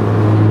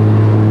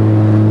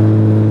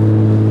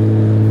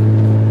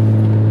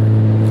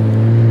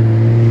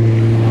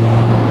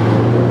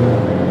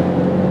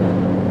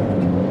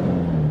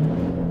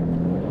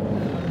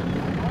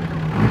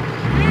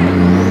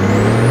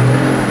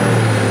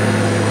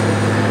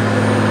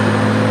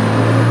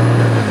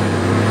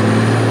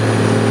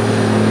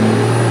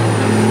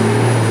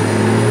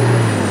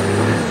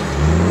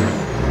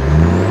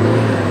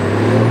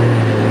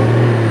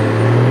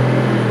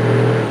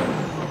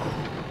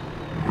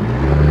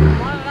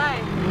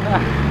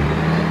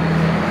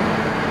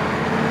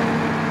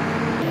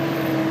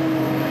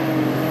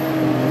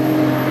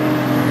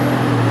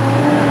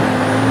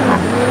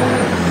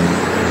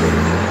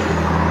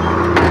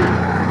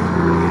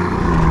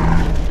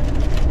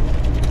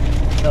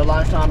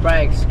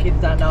 Breaks.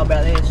 Kids don't know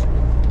about this.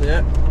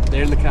 Yeah,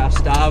 they're in the car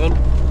starving.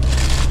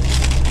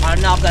 I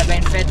don't know if they've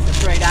been fed for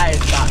 3 days,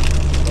 but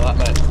Right,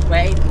 mate.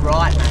 we're eating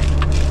right, mate.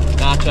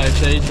 Nacho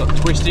cheese, got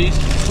twisties.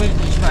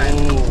 Twisties, mate.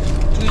 Ooh.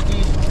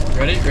 Twisties.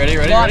 Ready?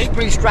 Life's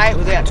pretty straight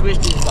without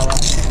twisties, brother.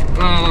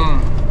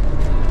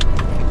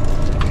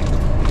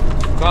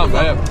 Can't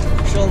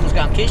wait. Sean was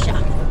going to kiss ya.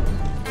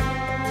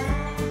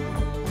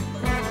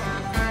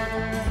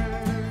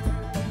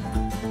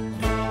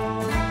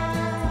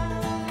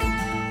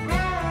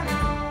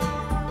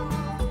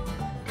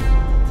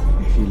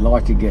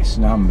 Like to guess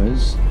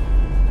numbers,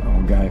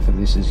 I'll go for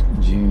this is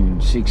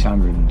June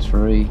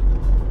 603.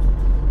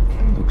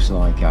 Looks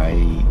like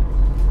a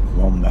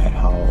wombat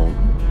hole,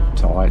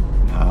 tight,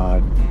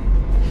 hard,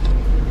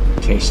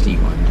 testy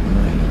one to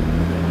me.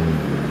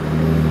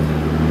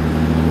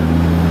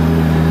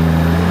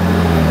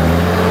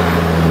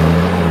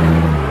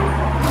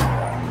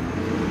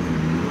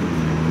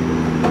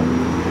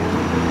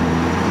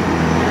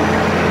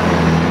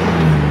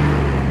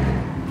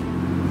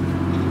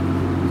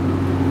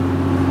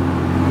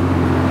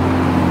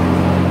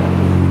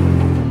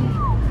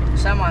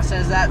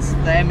 Says that's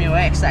the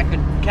MUX that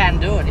can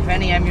do it. If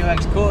any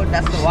MUX could,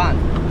 that's the one.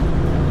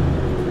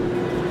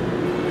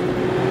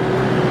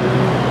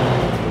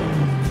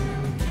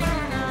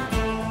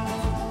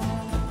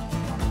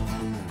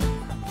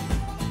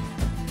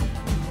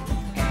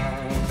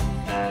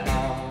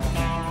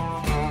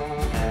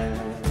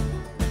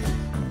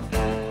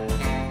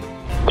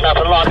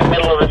 Nothing like the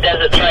middle of the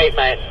desert treat,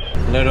 mate.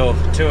 Little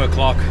 2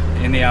 o'clock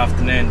in the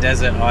afternoon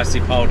desert icy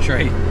pole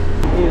treat.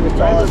 Yeah, the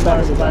trailer's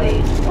got a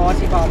bloody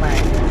icy pole,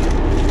 mate.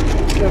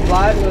 Good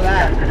bloke, look at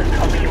that.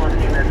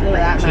 Look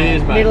at that, mate.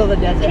 Cheers, mate. Middle of the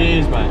desert.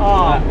 Cheers, mate.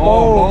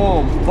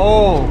 Oh,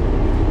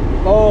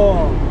 Boom.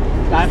 boom.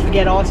 Don't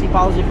forget icy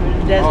poles if you're in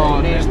the desert.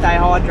 You need to stay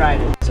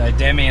hydrated. So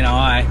Demi and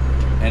I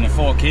and the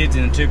 4 kids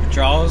in the 2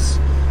 patrols,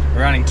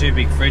 we're running 2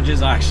 big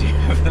fridges. I actually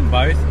have them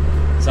both.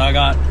 So I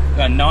got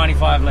a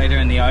 95 litre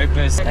in the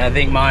Opus, and I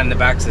think mine in the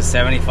back's a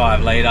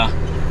 75 litre.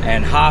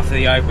 And half of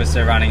the Opus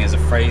are running as a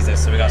freezer,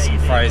 so we got some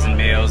frozen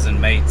meals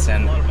and meats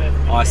and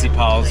icy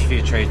poles, a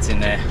few treats in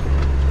there.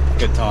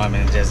 Good time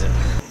in the desert.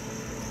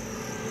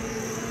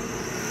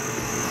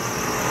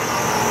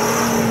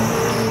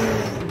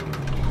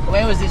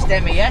 Where was this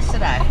Demi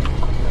yesterday?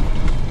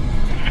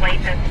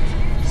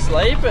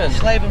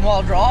 Sleeping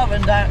while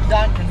driving,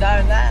 don't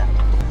condone that.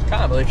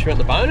 Can't believe she went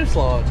the bonus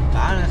line.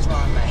 Bonus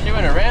line, mate. She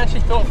went around, she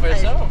thought for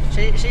herself.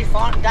 She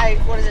found,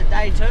 what is it,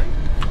 day 2?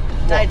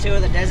 Day 2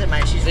 of the desert,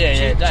 mate. She's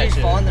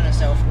finding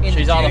herself.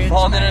 She's either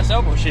finding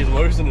herself or she's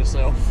losing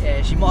herself.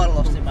 Yeah, she might have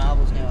lost her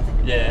marbles now, I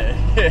think. Yeah,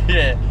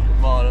 yeah,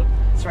 might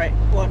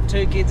have.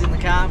 2 kids in the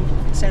car,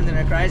 sending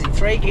her crazy.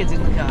 3 kids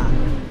in the car.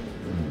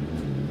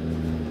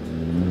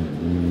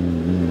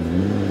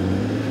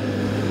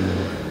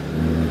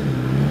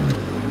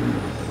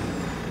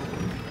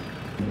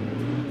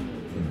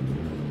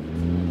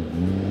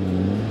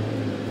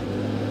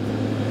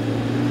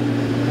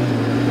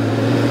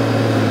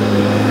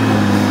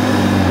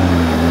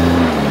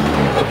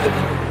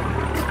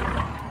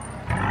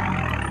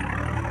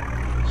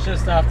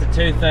 Just after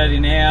 2:30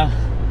 now,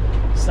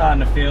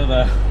 starting to feel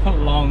the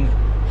long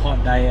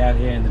hot day out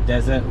here in the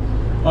desert.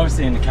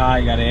 Obviously in the car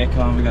you got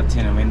aircon, we got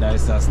tinted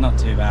windows, so it's not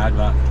too bad,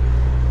 but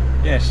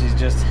yeah, she's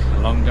just a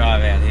long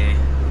drive out here,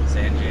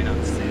 sand dune up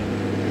to sand.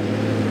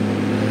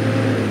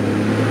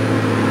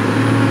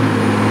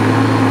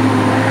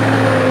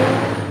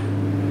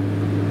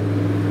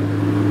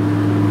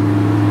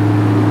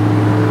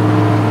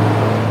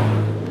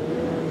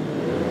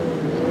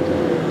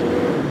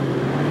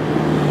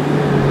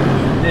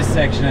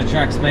 Section of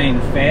track's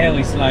been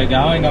fairly slow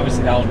going.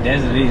 Obviously the whole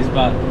desert is,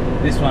 but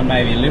this one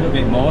maybe a little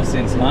bit more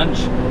since lunch.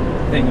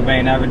 I think we've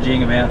been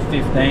averaging about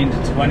 15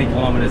 to 20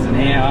 kilometers an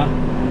hour,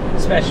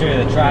 especially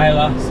with the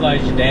trailer.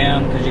 Slows you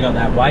down because you got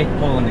that weight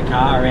pulling the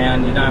car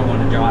around. You don't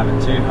want to drive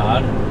it too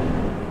hard.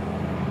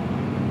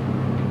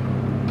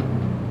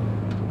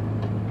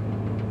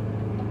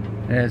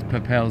 There's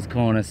Papel's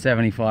Corner,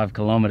 75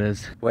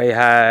 kilometers. We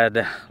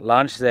had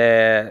lunch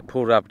there,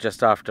 pulled up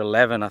just after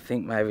 11. I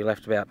think maybe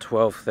left about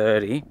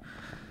 12:30.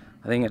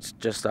 I think it's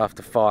just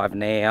after 5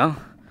 now.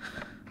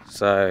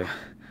 So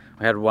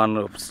we had one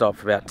little stop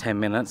for about 10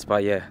 minutes,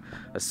 but yeah,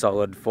 a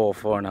solid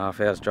 4.5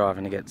 hours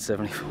driving to get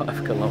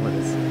 75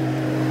 kilometers.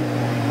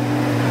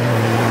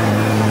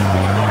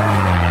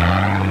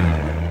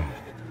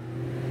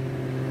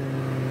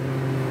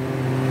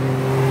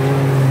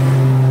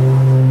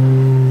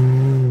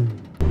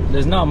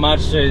 There's not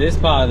much through this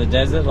part of the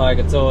desert, like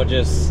it's all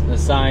just the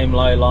same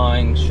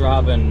low-lying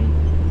shrub and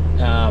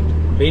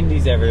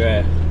bindies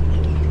everywhere.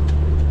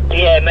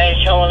 Yeah, me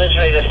and Sean were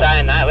literally just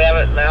saying that. We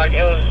haven't, like,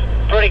 it was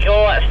pretty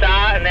cool at the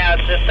start, and now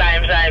it's just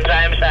same.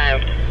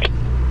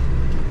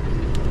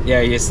 Yeah,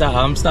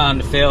 I'm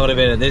starting to feel it a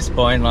bit at this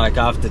point, like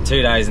after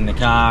 2 days in the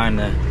car and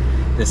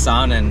the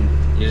sun, and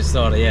you're just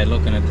sort of, yeah,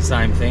 looking at the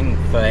same thing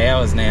for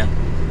hours now.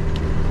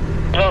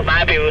 Well,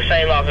 maybe we'll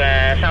see like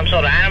some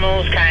sort of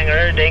animals,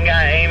 kangaroo, dingo,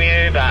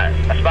 emu, but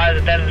I suppose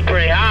the desert's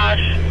pretty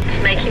harsh.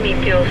 It's making me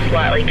feel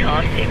slightly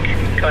car sick,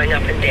 going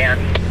up and down.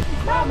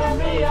 Mamma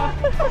mia,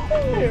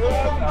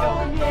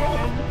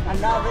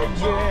 another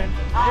June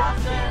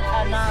after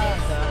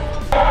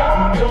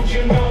another. Don't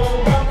you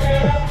know about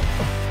that?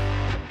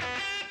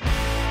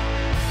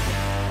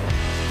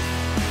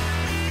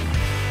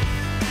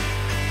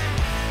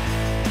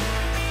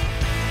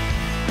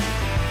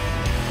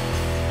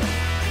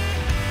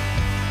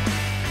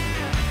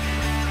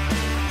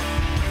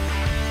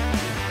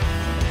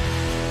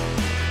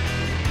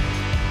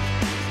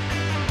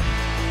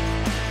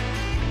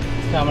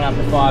 Coming up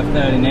to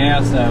 5:30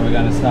 now, so we're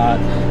going to start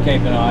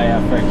keeping an eye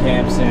out for a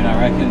camp soon,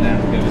 I reckon.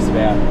 That'll give us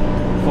about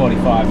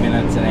 45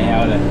 minutes, an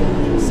hour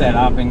to set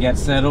up and get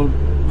settled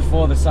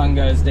before the sun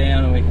goes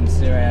down and we can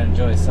sit around and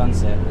enjoy the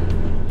sunset.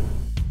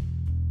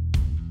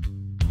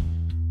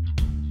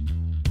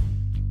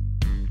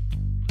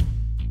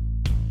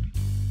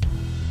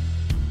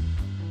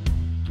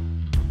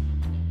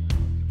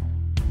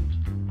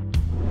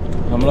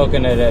 I'm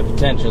looking at a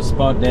potential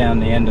spot down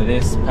the end of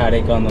this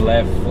paddock on the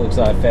left. Looks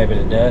like a fair bit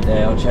of dirt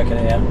there. I'll check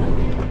it out.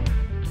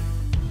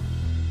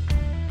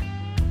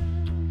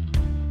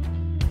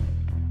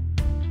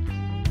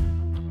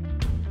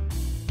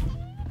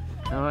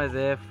 Hi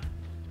Zeph.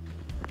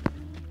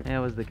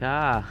 How was the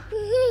car?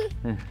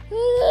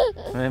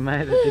 We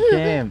made it to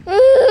camp.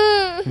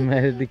 We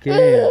made it to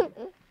camp.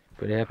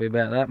 Pretty happy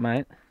about that,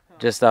 mate.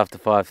 Just after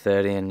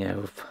 5:30 and yeah,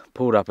 we've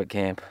pulled up at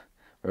camp.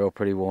 We're all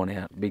pretty worn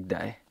out. Big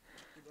day.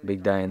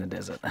 Big day in the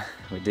desert.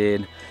 We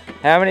did.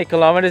 How many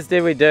kilometers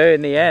did we do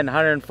in the end?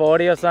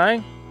 140 or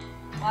something?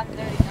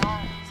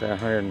 139. So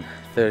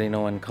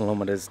 139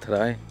 kilometers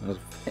today. It was a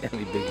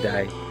fairly big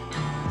day.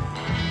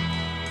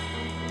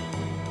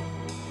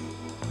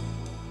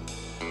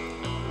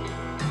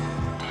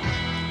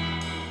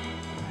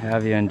 How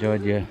have you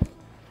enjoyed your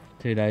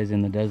 2 days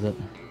in the desert?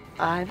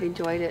 I've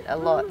enjoyed it a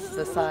lot,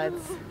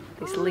 besides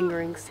this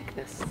lingering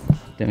sickness.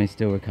 Demi's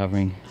still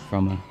recovering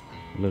from a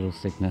little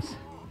sickness.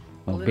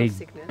 Well,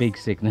 big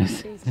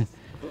sickness.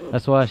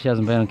 That's why she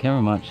hasn't been on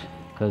camera much,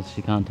 because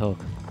she can't talk.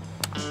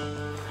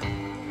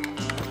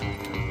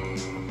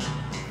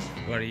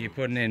 What are you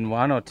putting in,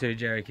 1 or 2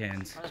 jerry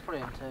cans? I just put it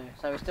in 2,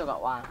 so we still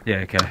got 1.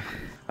 Yeah, okay.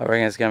 I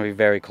reckon it's going to be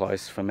very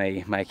close for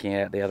me making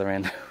it out the other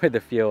end with the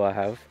fuel I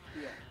have.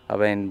 I've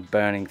been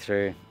burning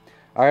through,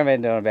 I've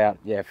been doing about,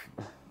 yeah,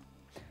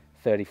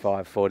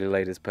 35, 40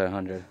 litres per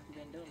 100.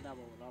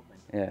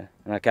 Yeah,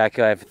 and I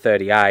calculated for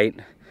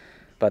 38,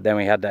 but then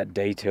we had that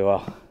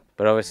detour.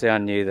 But obviously I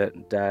knew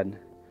that Dad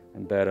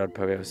and Bert would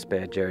probably have a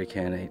spare jerry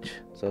can each.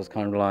 So I was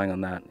kind of relying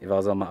on that. If I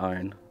was on my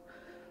own,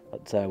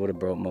 I'd say I would have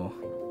brought more.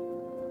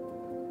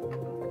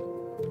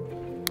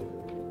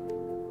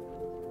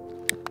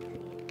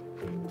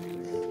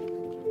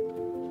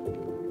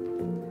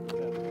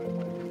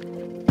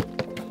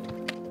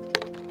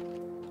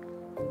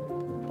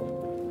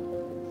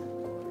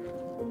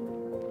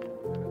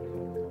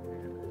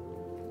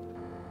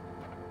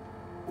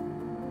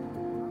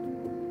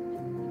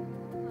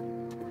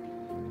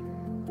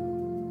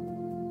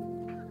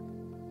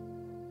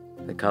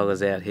 The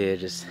colours out here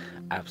just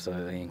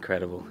absolutely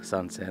incredible.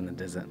 Sunset in the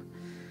desert.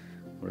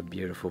 What a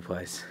beautiful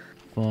place.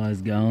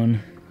 Fire's going.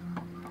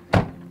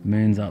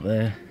 Moon's up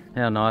there.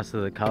 How nice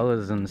are the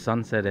colours and the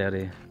sunset out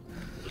here.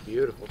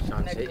 Beautiful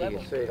sunset. You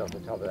can see it off the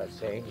top of that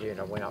sand dune.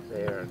 I went up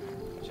there and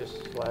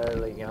just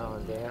slowly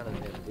going down and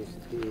then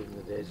disappeared in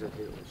the desert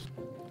hills.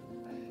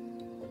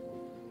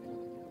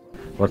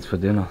 What's for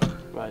dinner?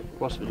 Mate,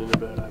 what's for dinner,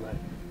 Birdo, mate?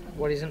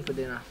 What isn't for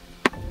dinner?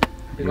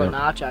 We've got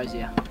nachos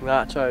here.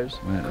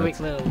 Nachos? Mate, quick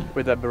little...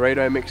 With that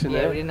burrito mix in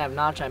there? Yeah, we didn't have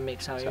nacho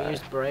mix, so we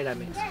used burrito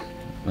mix.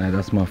 Mate,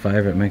 that's my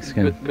favourite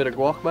Mexican. Bit of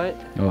guac, mate.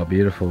 Oh,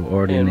 beautiful.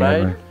 Already in the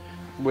oven.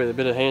 With a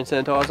bit of hand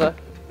sanitizer.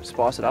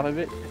 Spice it up a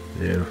bit.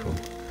 Beautiful.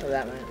 Look at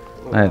that, mate.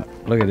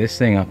 Mate, look at this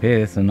thing up here.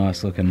 It's a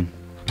nice looking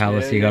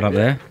palace you got up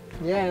there.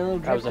 Yeah, a little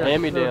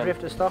drifter,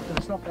 drifter stock, and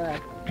it's not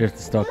bad. Drifter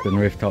Stockton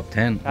rooftop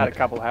tent. Had a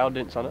couple of hail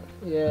dents on it.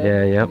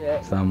 Yeah.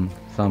 Yeah. Some.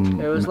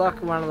 It was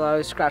like one of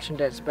those scratch and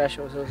dent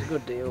specials. It was a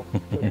good deal.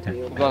 Good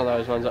deal. One of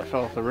those ones that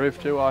fell off the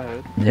roof too, I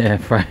heard. Yeah,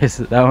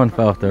 Fraser. That one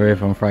fell off the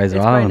roof on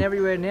Fraser Island. It's been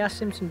everywhere now.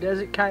 Simpson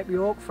Desert, Cape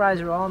York,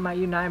 Fraser Island, mate.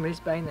 You name it, it's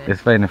been there.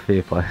 It's been a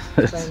few places.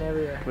 It's been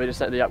everywhere. We just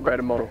had the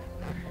upgraded model.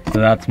 So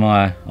that's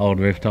my old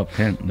rooftop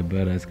tent the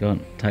Birdo's got.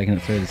 Taking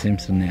it through to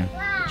Simpson now.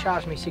 He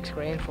charged me $6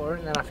 grand for it,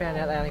 and then I found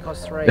out they only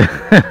cost $3.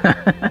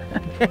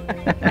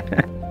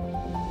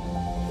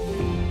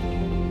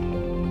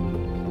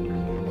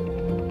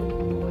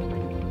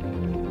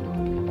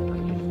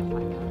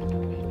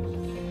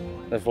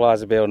 The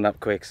flies are building up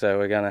quick, so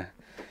we're gonna...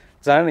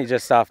 It's only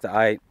just after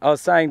 8. I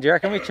was saying, do you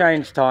reckon we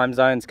change time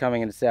zones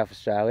coming into South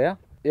Australia?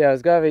 Yeah, it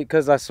was gonna be,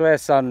 because I swear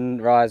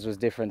sunrise was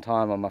different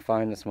time on my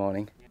phone this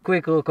morning.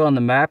 Quick look on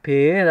the map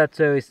here. That's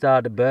where we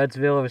started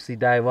Birdsville, obviously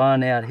day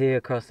 1 out here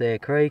across Air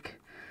Creek.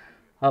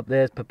 Up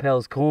there's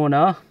Papel's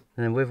Corner,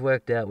 and then we've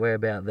worked out we're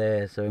about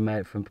there, so we made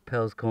it from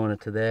Papel's Corner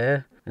to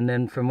there. And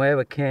then from where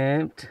we're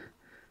camped,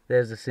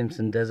 there's the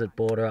Simpson Desert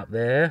border up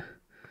there.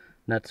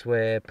 And that's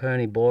where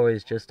Perny Bore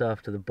is, just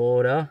after the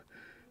border.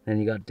 Then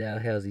you got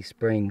Dalhousie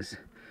Springs.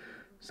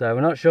 So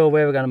we're not sure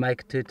where we're going to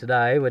make it to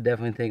today. We're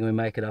definitely thinking we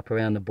make it up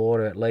around the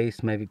border at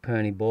least, maybe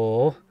Perny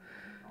Bore.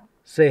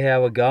 See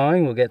how we're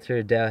going. We'll get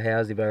through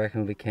Dalhousie, but I reckon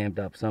we'll be camped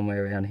up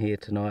somewhere around here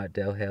tonight,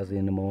 Dalhousie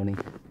in the morning.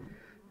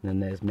 And then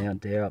there's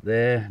Mount Dare up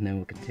there, and then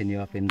we'll continue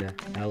up into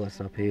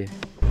Alice up here.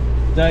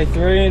 Day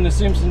 3 in the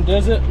Simpson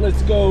Desert,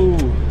 let's go!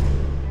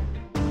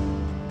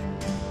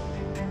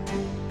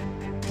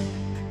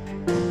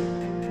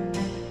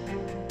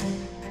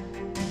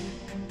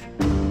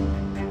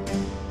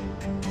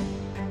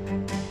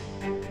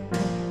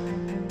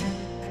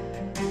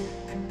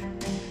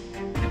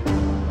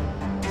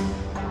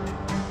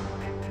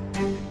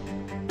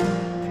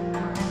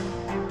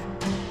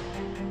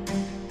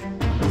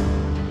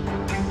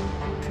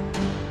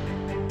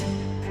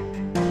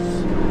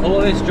 All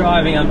this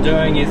driving I'm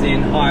doing is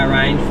in high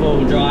range,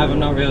 4-wheel drive. I'm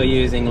not really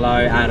using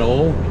low at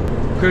all.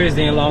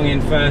 Cruising along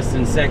in 1st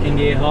and 2nd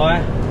gear high.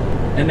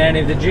 And then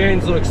if the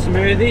dunes look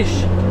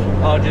smoothish,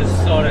 I'll just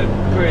sort of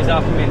cruise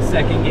up them in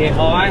 2nd gear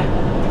high.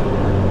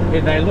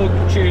 If they look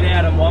chewed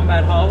out and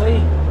wombat holy,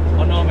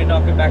 I'll normally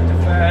knock it back to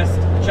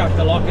 1st, chuck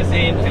the lockers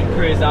in and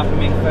cruise up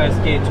them in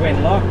 1st gear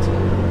twin locked.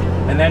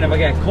 And then if I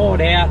get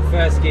caught out,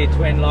 1st gear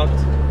twin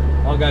locked,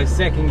 I'll go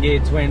 2nd gear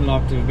twin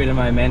locked with a bit of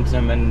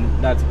momentum, and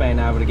that's been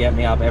able to get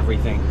me up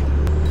everything.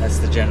 That's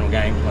the general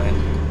game plan.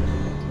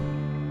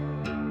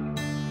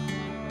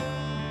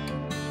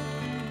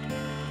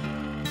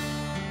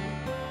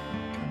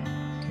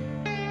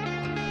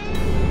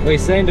 We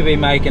seem to be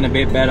making a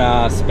bit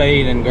better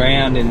speed and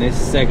ground in this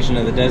section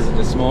of the desert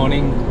this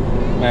morning.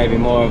 Maybe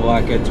more of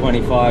like a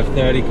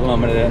 25-30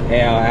 km/h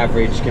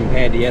average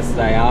compared to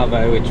yesterday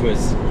Arvo, which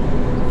was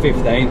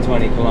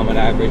 15-20 km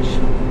average.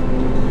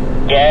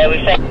 Yeah, we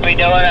seem to be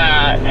doing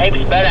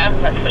heaps better,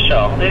 that's for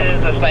sure. This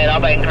is the speed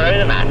I've been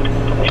cruising at.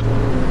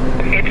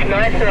 It's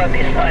nicer on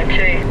this side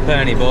too.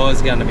 Perny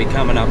Bore's going to be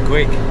coming up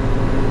quick.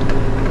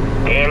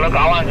 Yeah, look,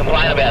 I won't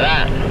complain about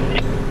that.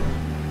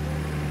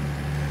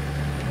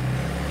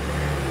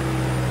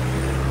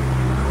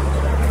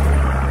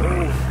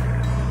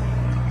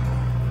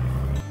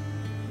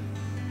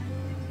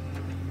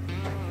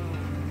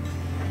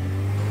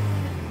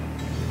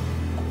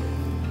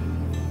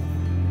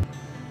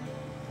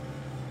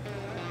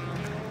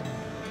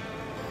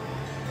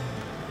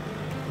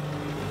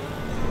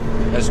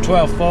 it's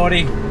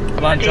 12:40,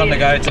 lunch on the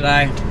go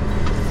today.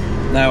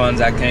 No one's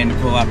that keen to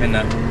pull up in the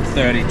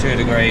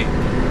 32-degree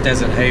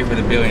desert heat with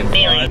a billion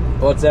flies.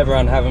 What's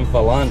everyone having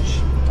for lunch?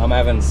 I'm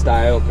having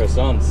stale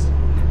croissants.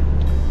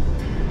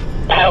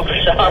 Stale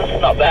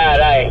croissants, not bad,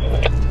 eh?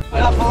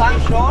 What got for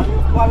lunch, Sean?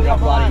 What we got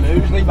for lunch?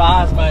 Muesli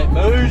bars, mate.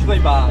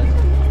 Muesli bars.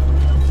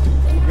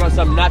 We've got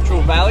some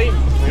Natural Valley.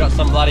 We've got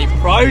some bloody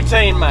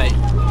protein, mate.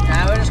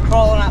 Now we're just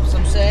crawling up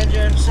some sand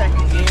dunes,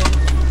 second gear.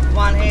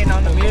 One hand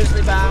on the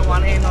muesli bar,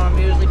 one hand on a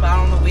muesli bar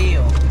on the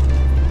wheel.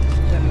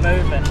 We're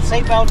moving.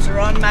 Seatbelts are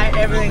on, mate.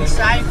 Everything's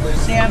safe.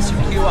 Sounds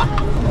secure.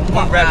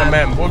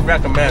 Would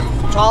recommend.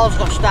 Tyler's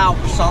got stale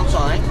croissants,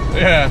 I think.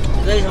 Yeah.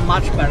 These are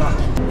much better.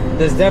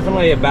 There's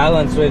definitely a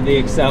balance with the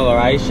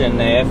acceleration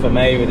there for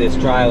me with this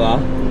trailer.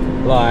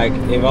 Like,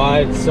 if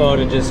I sort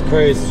of just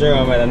cruise through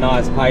them at a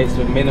nice pace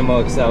with minimal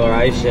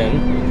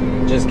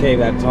acceleration, just keep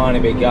that tiny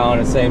bit going,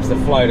 it seems to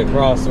float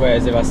across,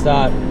 whereas if I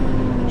start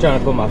trying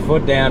to put my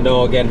foot down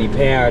or get any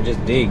power, it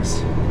just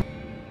digs.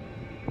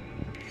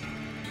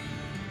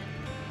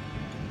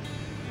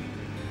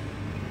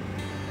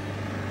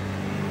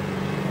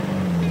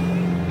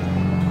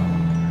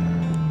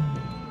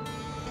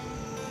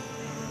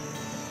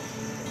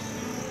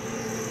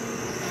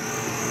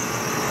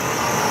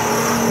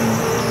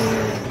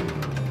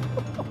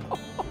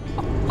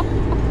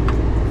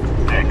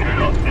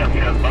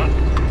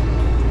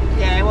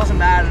 Yeah, it wasn't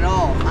bad at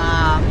all.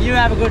 You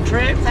have a good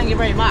trip. Thank you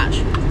very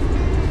much.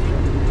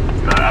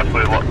 No,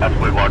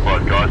 absolutely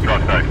likewise, guys.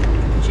 Drive safe.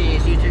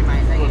 Cheers, you too,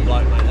 mate. Thank you. Good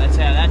bloke, mate. That's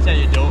how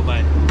you do it,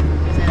 mate.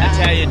 That's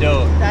how you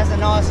do it. That's the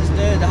nicest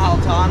dude the whole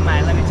time,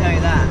 mate. Let me tell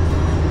you that.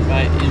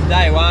 Mate, it's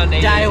day one.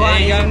 Day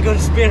one, he's in good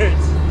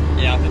spirits.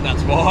 Yeah, I think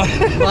that's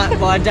why.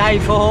 By day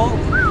 4.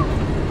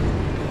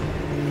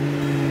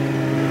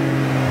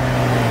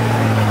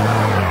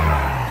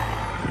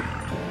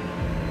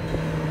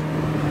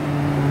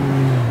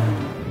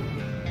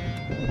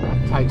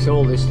 Takes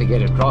all this to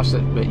get across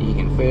it, but you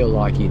can feel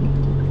like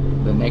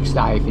the next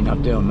day, if you're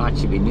not doing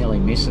much, you'll be nearly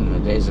missing the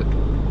desert.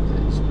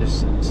 There's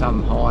just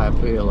some high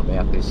appeal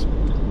about this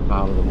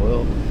part of the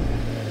world.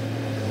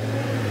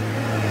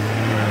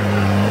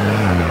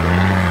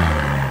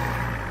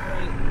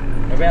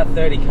 About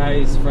 30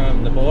 k's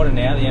from the border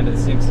now, the end of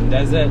the Simpson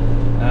Desert.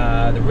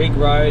 The rig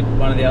road,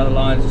 one of the other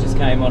lines, just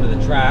came onto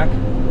the track,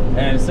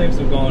 and it seems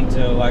to have gone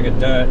to like a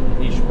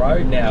dirt-ish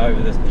road now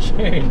over the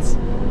dunes.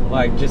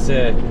 Like just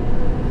a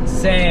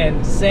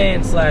sand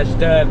slash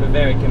dirt, but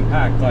very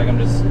compact. Like I'm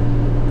just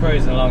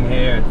cruising along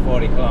here at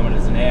 40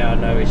 kilometers an hour,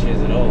 no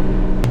issues at all.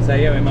 So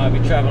yeah, we might be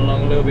traveling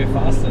along a little bit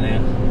faster now.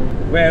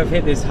 Where we've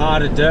hit this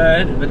harder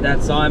dirt, but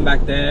that sign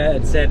back there,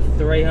 it said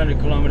 300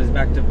 kilometers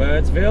back to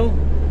Birdsville.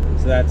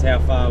 So that's how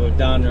far we've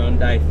done. We're on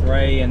day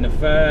 3, and the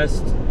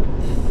first,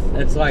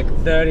 it's like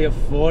 30 or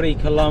 40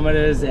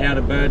 kilometers out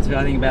of Birdsville,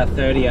 I think about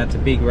 30 out to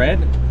Big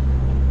Red.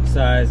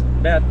 So it's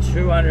about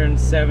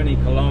 270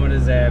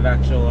 kilometers there of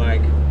actual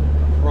like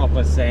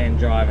proper sand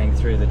driving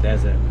through the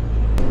desert.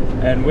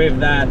 And with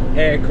that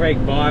Air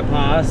Creek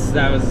bypass,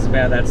 that was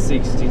about that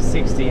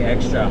 60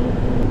 extra.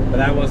 But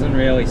that wasn't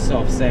really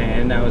soft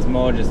sand, that was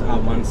more just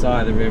up one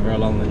side of the river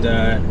along the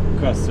dirt,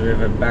 across the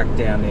river, back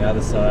down the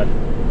other side.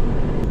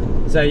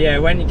 So yeah,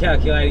 when you're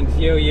calculating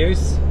fuel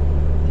use,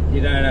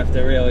 you don't have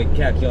to really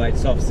calculate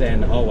soft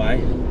sand the whole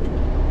way.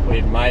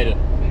 We've made it.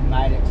 We've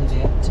made it to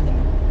the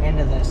end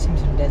of the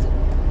Simpson Desert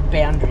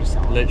boundary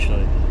sign.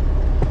 Literally.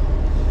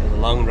 It was a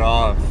long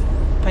drive.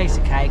 Piece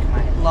of cake,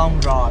 mate. Long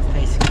drive,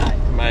 piece of cake.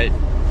 Mate,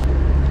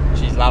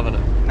 she's loving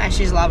it. Mate,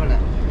 she's loving it.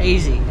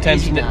 Easy.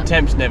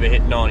 Temps never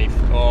hit 90.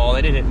 Oh,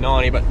 they did hit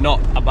 90, but not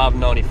above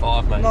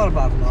 95, mate. Not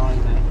above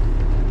 90, mate.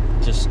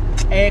 Just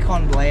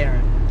aircon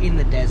blaring in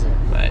the desert.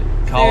 Mate,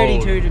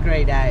 cold.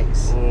 32-degree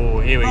days. Oh,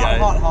 here we go.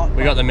 Hot.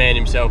 We got the man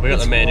himself. We got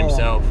the man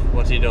himself.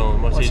 What's he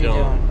doing? What's he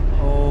doing?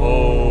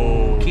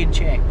 Oh. Kid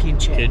check.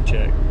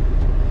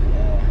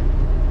 Yeah.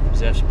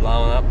 Zeph's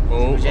blowing up.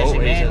 He's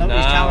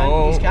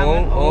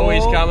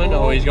coming.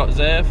 Oh, he's got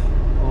Zeph.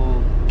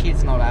 Oh,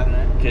 kid's not having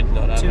it.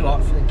 Too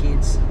hot for the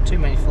kids. Too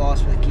many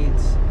flies for the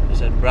kids. He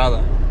said,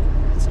 brother.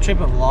 It's a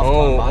trip of a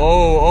lifetime,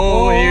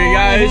 here he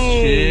goes.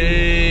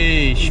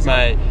 Sheesh,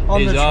 mate.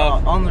 He's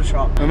off. On the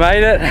trot. We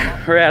made it.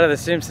 We're out of the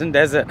Simpson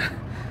Desert. I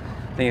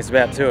think it's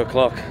about 2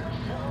 o'clock.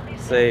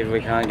 See if we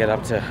can't get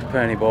up to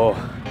Perny Bore.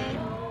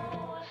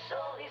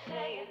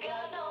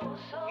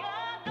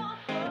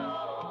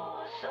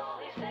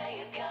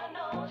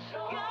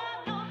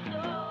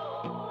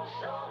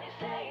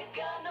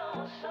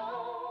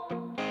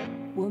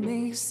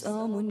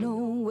 Someone know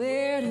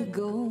where to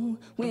go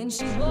when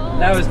she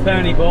That was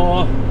Perny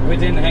Bore. We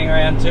didn't hang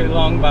around too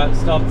long, but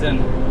stopped and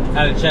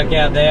had a check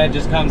out there. It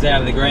just comes out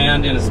of the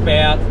ground in a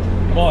spout,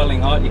 boiling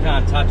hot. You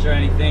can't touch or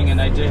anything, and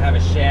they do have a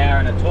shower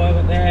and a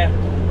toilet there.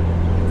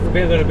 It'll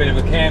be a little bit of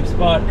a camp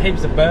spot.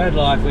 Heaps of bird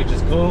life, which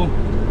is cool.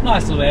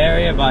 Nice little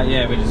area, but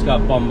yeah, we just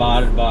got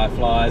bombarded by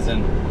flies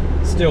and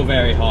still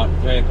very hot.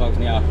 3 o'clock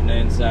in the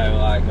afternoon, so we're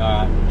like,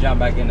 all right, jump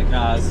back in the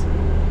cars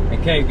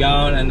and keep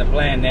going. And the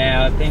plan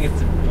now, I think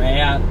it's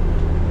about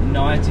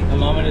 90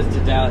 kilometers to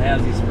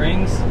Dalhousie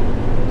Springs,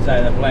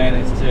 so the plan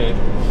is to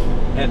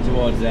head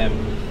towards them.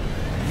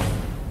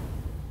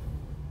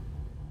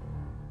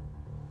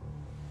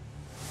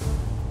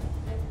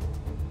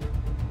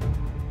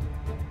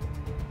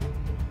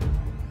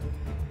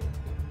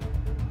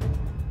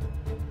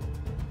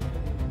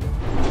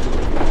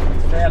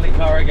 It's fairly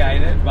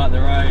corrugated, but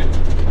the road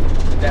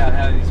to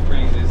Dalhousie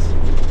Springs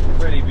is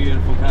pretty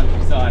beautiful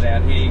countryside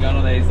out here. You got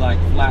all these like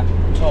flat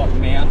top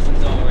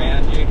mountains all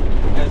around you.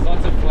 There's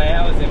lots of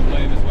flowers in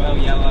bloom as well,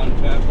 yellow and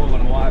purple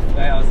and white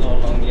flowers all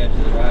along the edge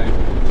of the road.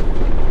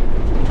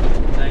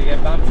 So you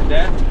get bumped to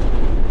death,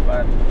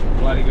 but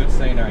bloody good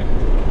scenery.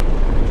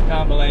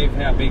 Can't believe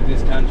how big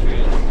this country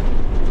is.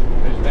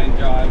 We've been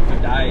driving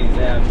for days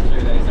out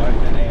through these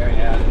open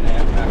area out in the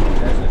outback of the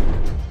desert.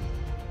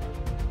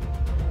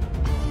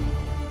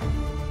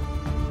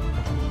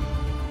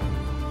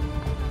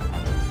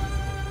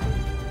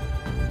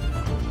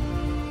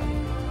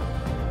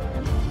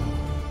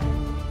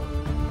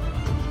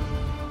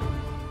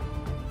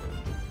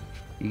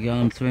 You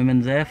going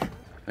swimming, Zeph?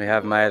 We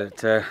have made it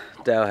to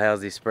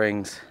Dalhousie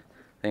Springs.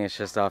 I think it's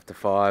just after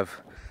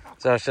 5.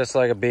 So it's just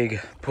like a big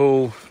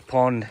pool,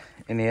 pond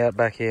in the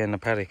outback here in the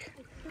paddock.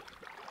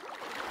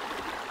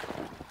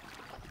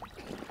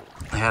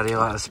 How do you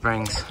like the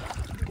springs?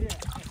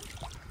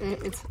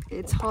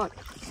 It's hot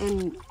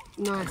and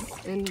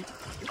nice and...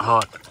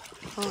 Hot.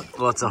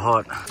 Lots of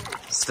hot.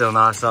 Still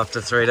nice after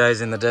 3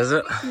 days in the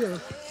desert. Yeah.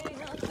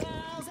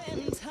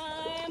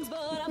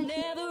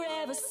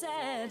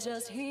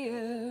 Just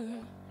here,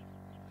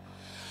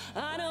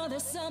 I know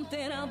there's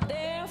something out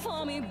there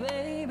for me,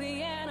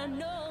 baby, and I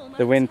know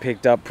the wind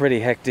picked up pretty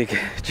hectic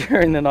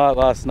during the night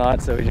last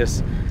night, so we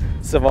just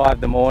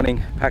survived the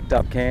morning, packed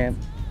up camp.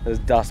 There's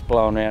dust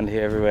blowing around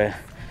here everywhere.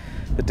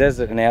 The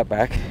desert and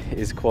outback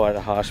is quite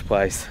a harsh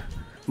place.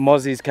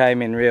 Mozzies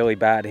came in really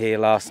bad here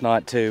last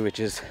night too,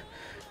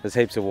 there's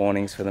heaps of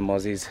warnings for the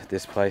mozzies at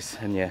this place,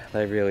 and yeah,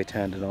 they really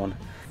turned it on.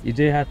 You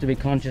do have to be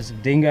conscious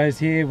of dingoes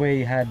here.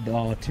 We had 2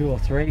 or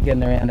 3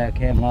 getting around our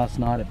camp last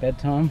night at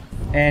bedtime.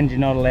 And you're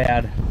not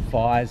allowed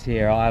fires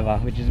here either,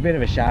 which is a bit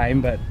of a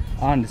shame, but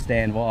I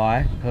understand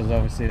why, because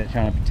obviously they're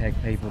trying to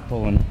protect people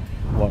pulling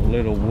what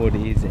little wood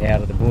is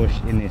out of the bush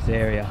in this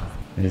area.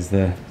 There's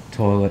the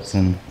toilets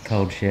and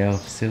cold shower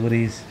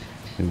facilities.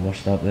 We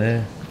washed up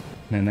there.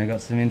 And they got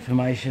some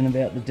information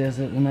about the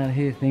desert and that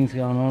here, things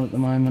going on at the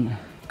moment.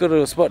 Good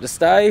little spot to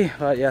stay,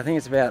 but yeah, I think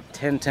it's about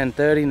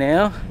 10:30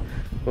 now.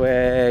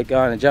 We're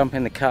going to jump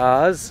in the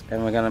cars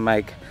and we're going to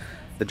make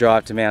the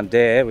drive to Mount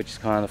Dare, which is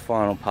kind of the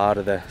final part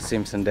of the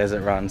Simpson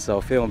Desert run. So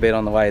I'll film a bit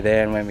on the way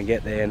there, and when we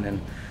get there, and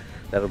then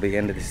that'll be the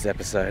end of this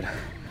episode.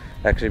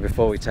 Actually,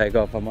 before we take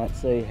off, I might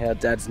see how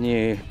Dad's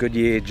new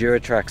Goodyear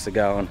DuraTracs are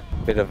going.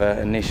 Bit of an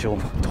initial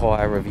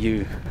tyre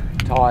review.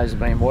 Tyres have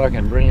been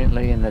working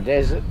brilliantly in the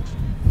desert.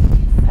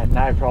 Had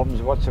no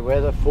problems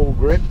whatsoever, full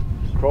grip,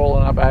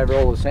 crawling up over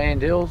all the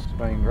sand hills. It's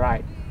been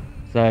great.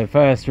 So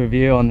first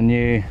review on the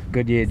new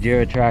Goodyear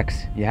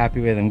DuraTracs. You happy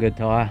with them? Good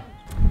tyre?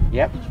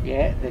 Yep,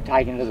 yeah, they're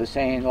taken to the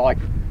sand like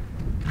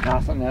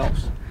nothing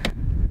else.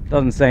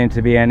 Doesn't seem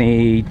to be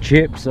any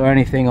chips or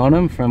anything on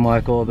them from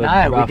like all the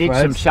rough No, we did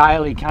roads. some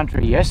shaly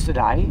country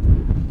yesterday.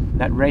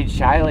 That red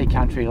shaly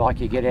country like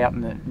you get out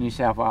in the New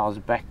South Wales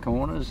back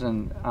corners,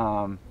 and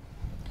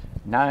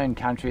known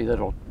country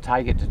that'll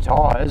take it to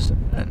tyres,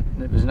 and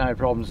there was no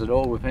problems at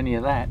all with any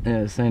of that. Yeah,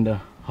 it seemed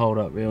to hold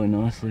up really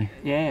nicely.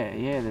 Yeah,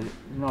 there's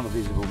not a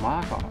visible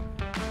mark on it.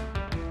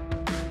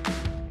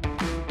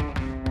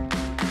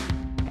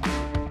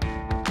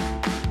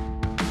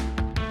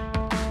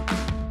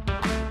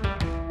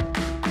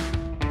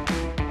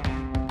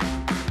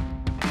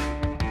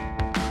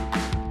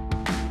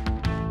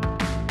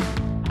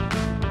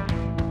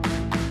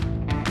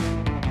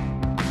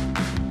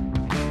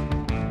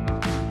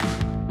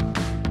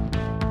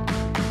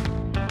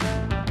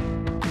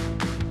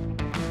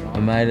 I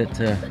made it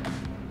to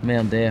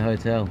Mount Dare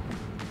Hotel.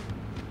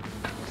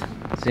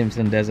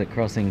 Simpson Desert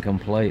crossing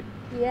complete.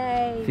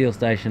 Yay! Fuel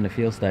station to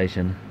fuel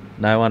station.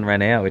 No one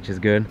ran out, which is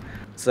good.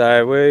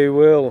 So we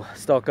will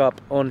stock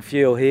up on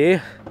fuel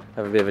here.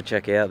 Have a bit of a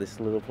check out this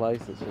little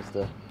place. It's just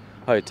a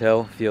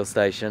hotel, fuel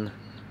station.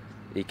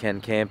 You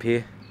can camp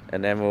here.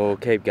 And then we'll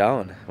keep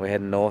going. We're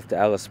heading north to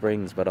Alice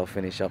Springs, but I'll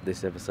finish up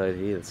this episode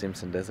here, the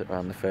Simpson Desert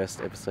Run, the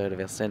first episode of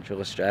our Central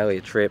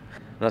Australia trip.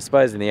 And I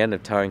suppose in the end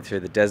of towing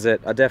through the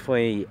desert, I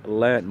definitely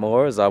learnt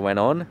more as I went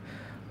on,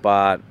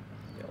 but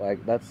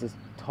like that's just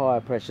tyre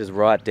pressures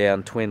right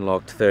down, twin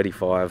locked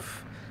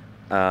 35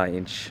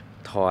 inch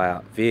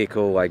tyre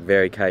vehicle, like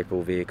very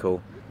capable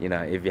vehicle. You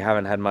know, if you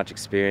haven't had much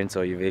experience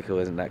or your vehicle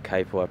isn't that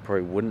capable, I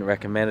probably wouldn't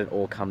recommend it,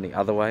 or come the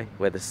other way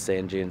where the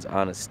sand dunes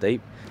aren't as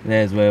steep.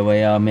 There's where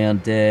we are,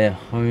 Mount Dare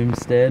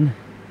Homestead,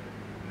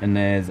 and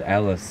there's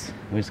Alice.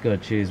 We just got to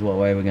choose what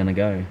way we're going to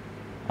go,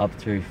 up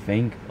through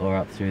Fink or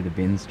up through the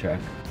bins track.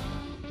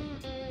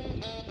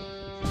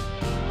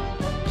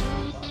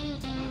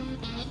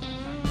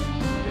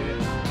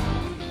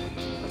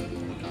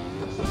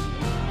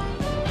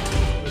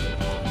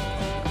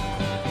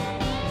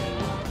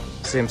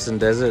 Simpson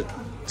Desert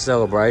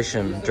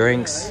celebration.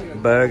 Drinks,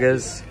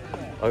 burgers.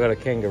 I got a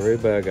kangaroo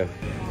burger.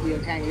 You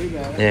got a kangaroo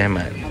burger? Yeah,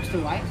 mate. I'm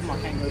still waiting for my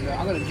kangaroo burger.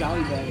 I got a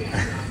jelly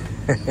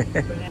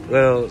burger.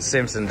 Little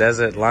Simpson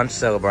Desert lunch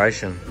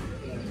celebration.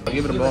 I'll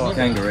give it a bite.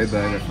 Kangaroo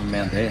burger from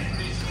Mount Dare.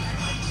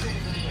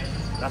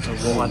 That's a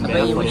raw one. I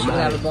bet we should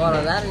have a bite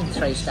of that in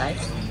 3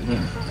 states.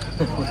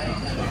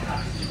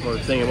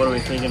 What are we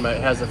thinking,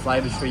 mate? How's the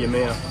flavours for your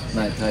mouth?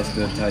 Mate, tastes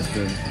good, tastes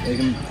good. You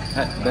can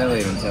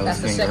barely even tell That's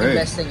it's the kangaroo. second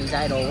best thing he's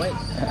ate all week.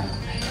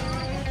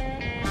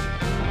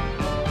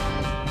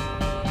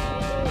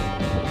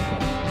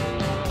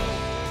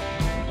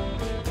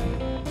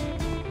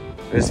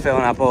 We're just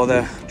filling up all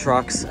the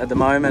trucks at the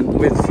moment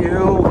with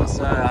fuel.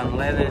 So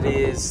unleaded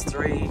is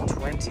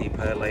 $3.20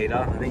 per litre.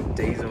 I think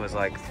diesel was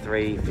like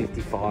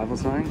 $3.55 or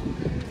something.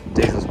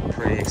 Diesel's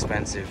pretty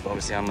expensive.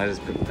 Obviously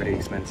unleaded's pretty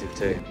expensive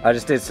too. I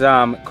just did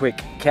some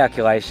quick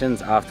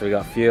calculations after we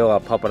got fuel. I'll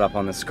pop it up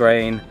on the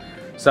screen.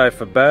 So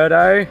for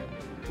Birdo,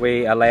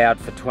 we allowed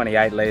for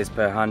 28 litres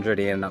per 100.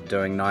 He ended up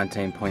doing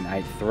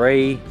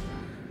 19.83.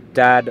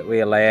 Dad,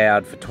 we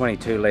allowed for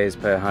 22 litres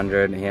per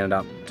 100. He ended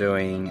up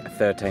doing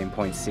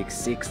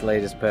 13.66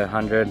 litres per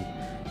 100.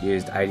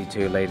 Used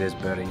 82 litres,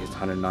 Birdo used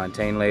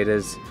 119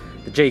 litres.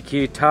 The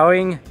GQ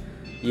towing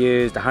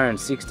used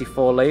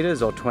 164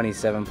 litres or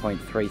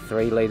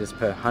 27.33 litres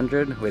per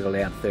 100. We'd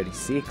allowed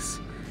 36.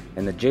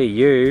 And the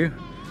GU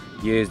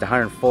used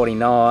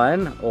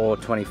 149 or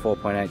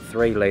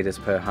 24.83 litres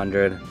per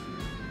 100.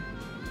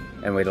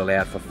 And we'd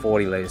allowed for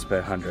 40 litres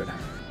per 100.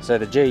 So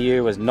the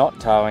GU was not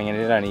towing and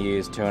it only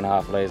used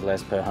 2.5 litres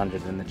less per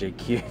 100 than the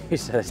GQ,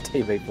 so those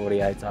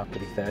TB48s are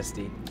pretty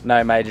thirsty.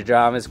 No major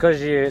dramas, because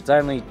it's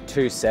only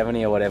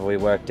 270 or whatever we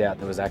worked out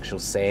there was actual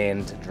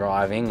sand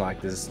driving,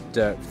 like there's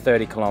dirt,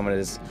 30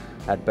 kilometres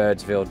at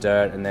Birdsville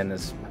dirt, and then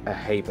there's a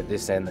heap at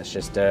this end that's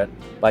just dirt.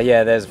 But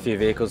yeah, there's a few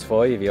vehicles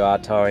for you if you are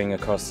towing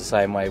across the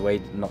same way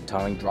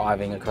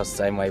driving across the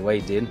same way we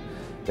did.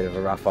 Bit of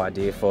a rough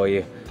idea for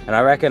you. And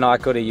I reckon I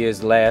could have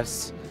used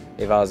less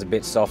if I was a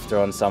bit softer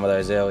on some of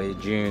those earlier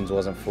dunes,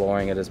 wasn't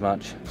flooring it as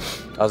much.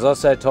 I was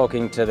also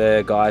talking to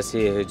the guys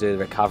here who do the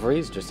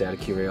recoveries, just out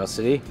of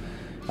curiosity.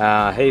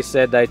 He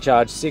said they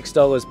charge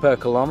 $6 per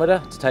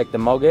kilometre to take the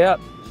mog out,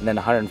 and then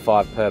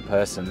 $105 per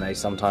person. They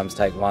sometimes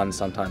take one,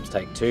 sometimes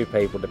take 2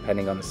 people,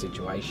 depending on the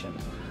situation.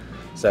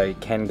 So it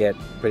can get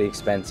pretty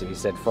expensive. He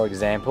said, for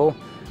example,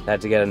 they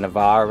had to get a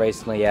Navara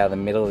recently out of the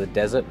middle of the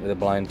desert with a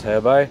blown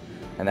turbo,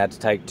 and they had to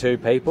take 2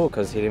 people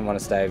because he didn't want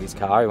to stay with his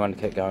car, he wanted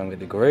to keep going with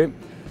the group.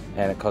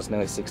 And it cost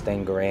nearly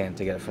 16 grand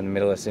to get it from the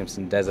middle of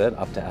Simpson Desert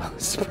up to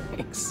Alice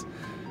Springs.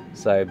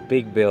 So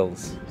big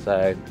bills.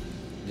 So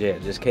yeah,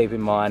 just keep in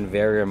mind,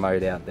 very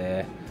remote out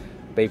there.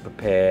 Be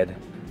prepared.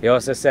 He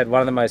also said one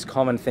of the most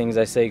common things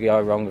they see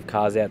go wrong with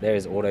cars out there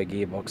is auto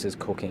gearboxes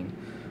cooking.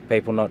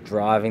 People not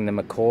driving them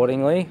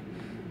accordingly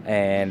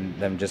and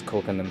them just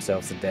cooking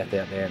themselves to death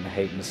out there in the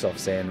heat and the soft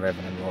sand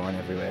revving and roaring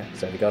everywhere.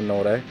 So if you've got an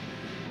auto,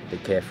 be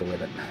careful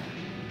with it.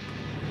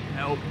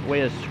 Help,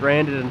 we're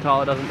stranded and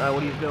Tyler doesn't know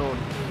what he's doing.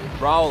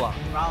 Roller.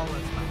 Rollers,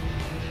 mate.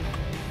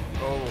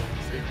 Oh,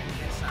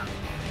 Yes, son.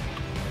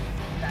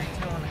 Day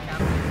 2 on the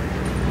camera.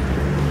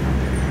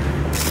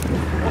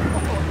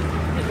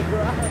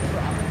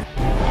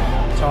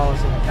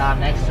 Tyler's in the car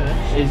next to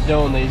us. He's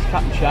doing these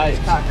cutting shapes.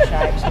 He's cutting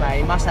shapes, mate.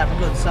 He must have a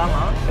good song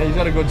on. He's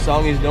got a good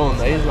song, he's doing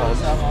these ones.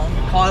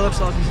 Kai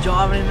looks like he's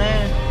driving in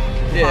there.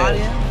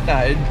 Yeah.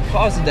 No,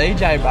 Kai's the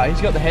DJ, bro.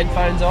 He's got the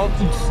headphones on.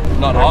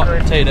 Not hot.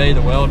 TD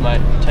the world,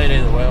 mate.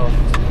 TD the world.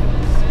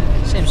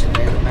 Simpson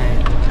Desert, mate.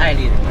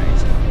 80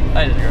 degrees.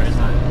 80 degrees.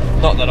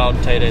 Not that I'd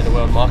TD the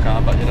world in my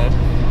car, but you know.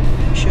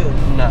 You should.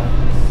 No.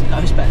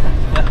 Goes better.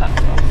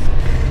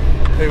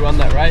 Who won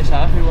that race,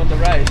 huh? Who won the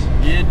race?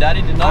 You,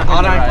 Daddy, did not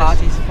win the race. I don't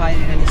participate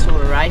in any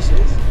sort of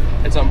races.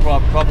 It's on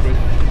private property.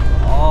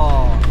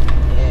 Oh,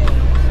 yeah.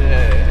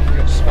 Yeah, you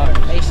got smoked.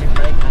 Eastern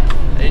Creek, mate.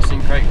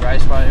 Eastern Creek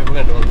Raceway.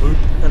 We're going to do a loop.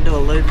 We're going to do a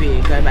loop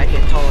here, go back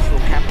at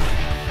Tyler's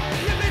Capra.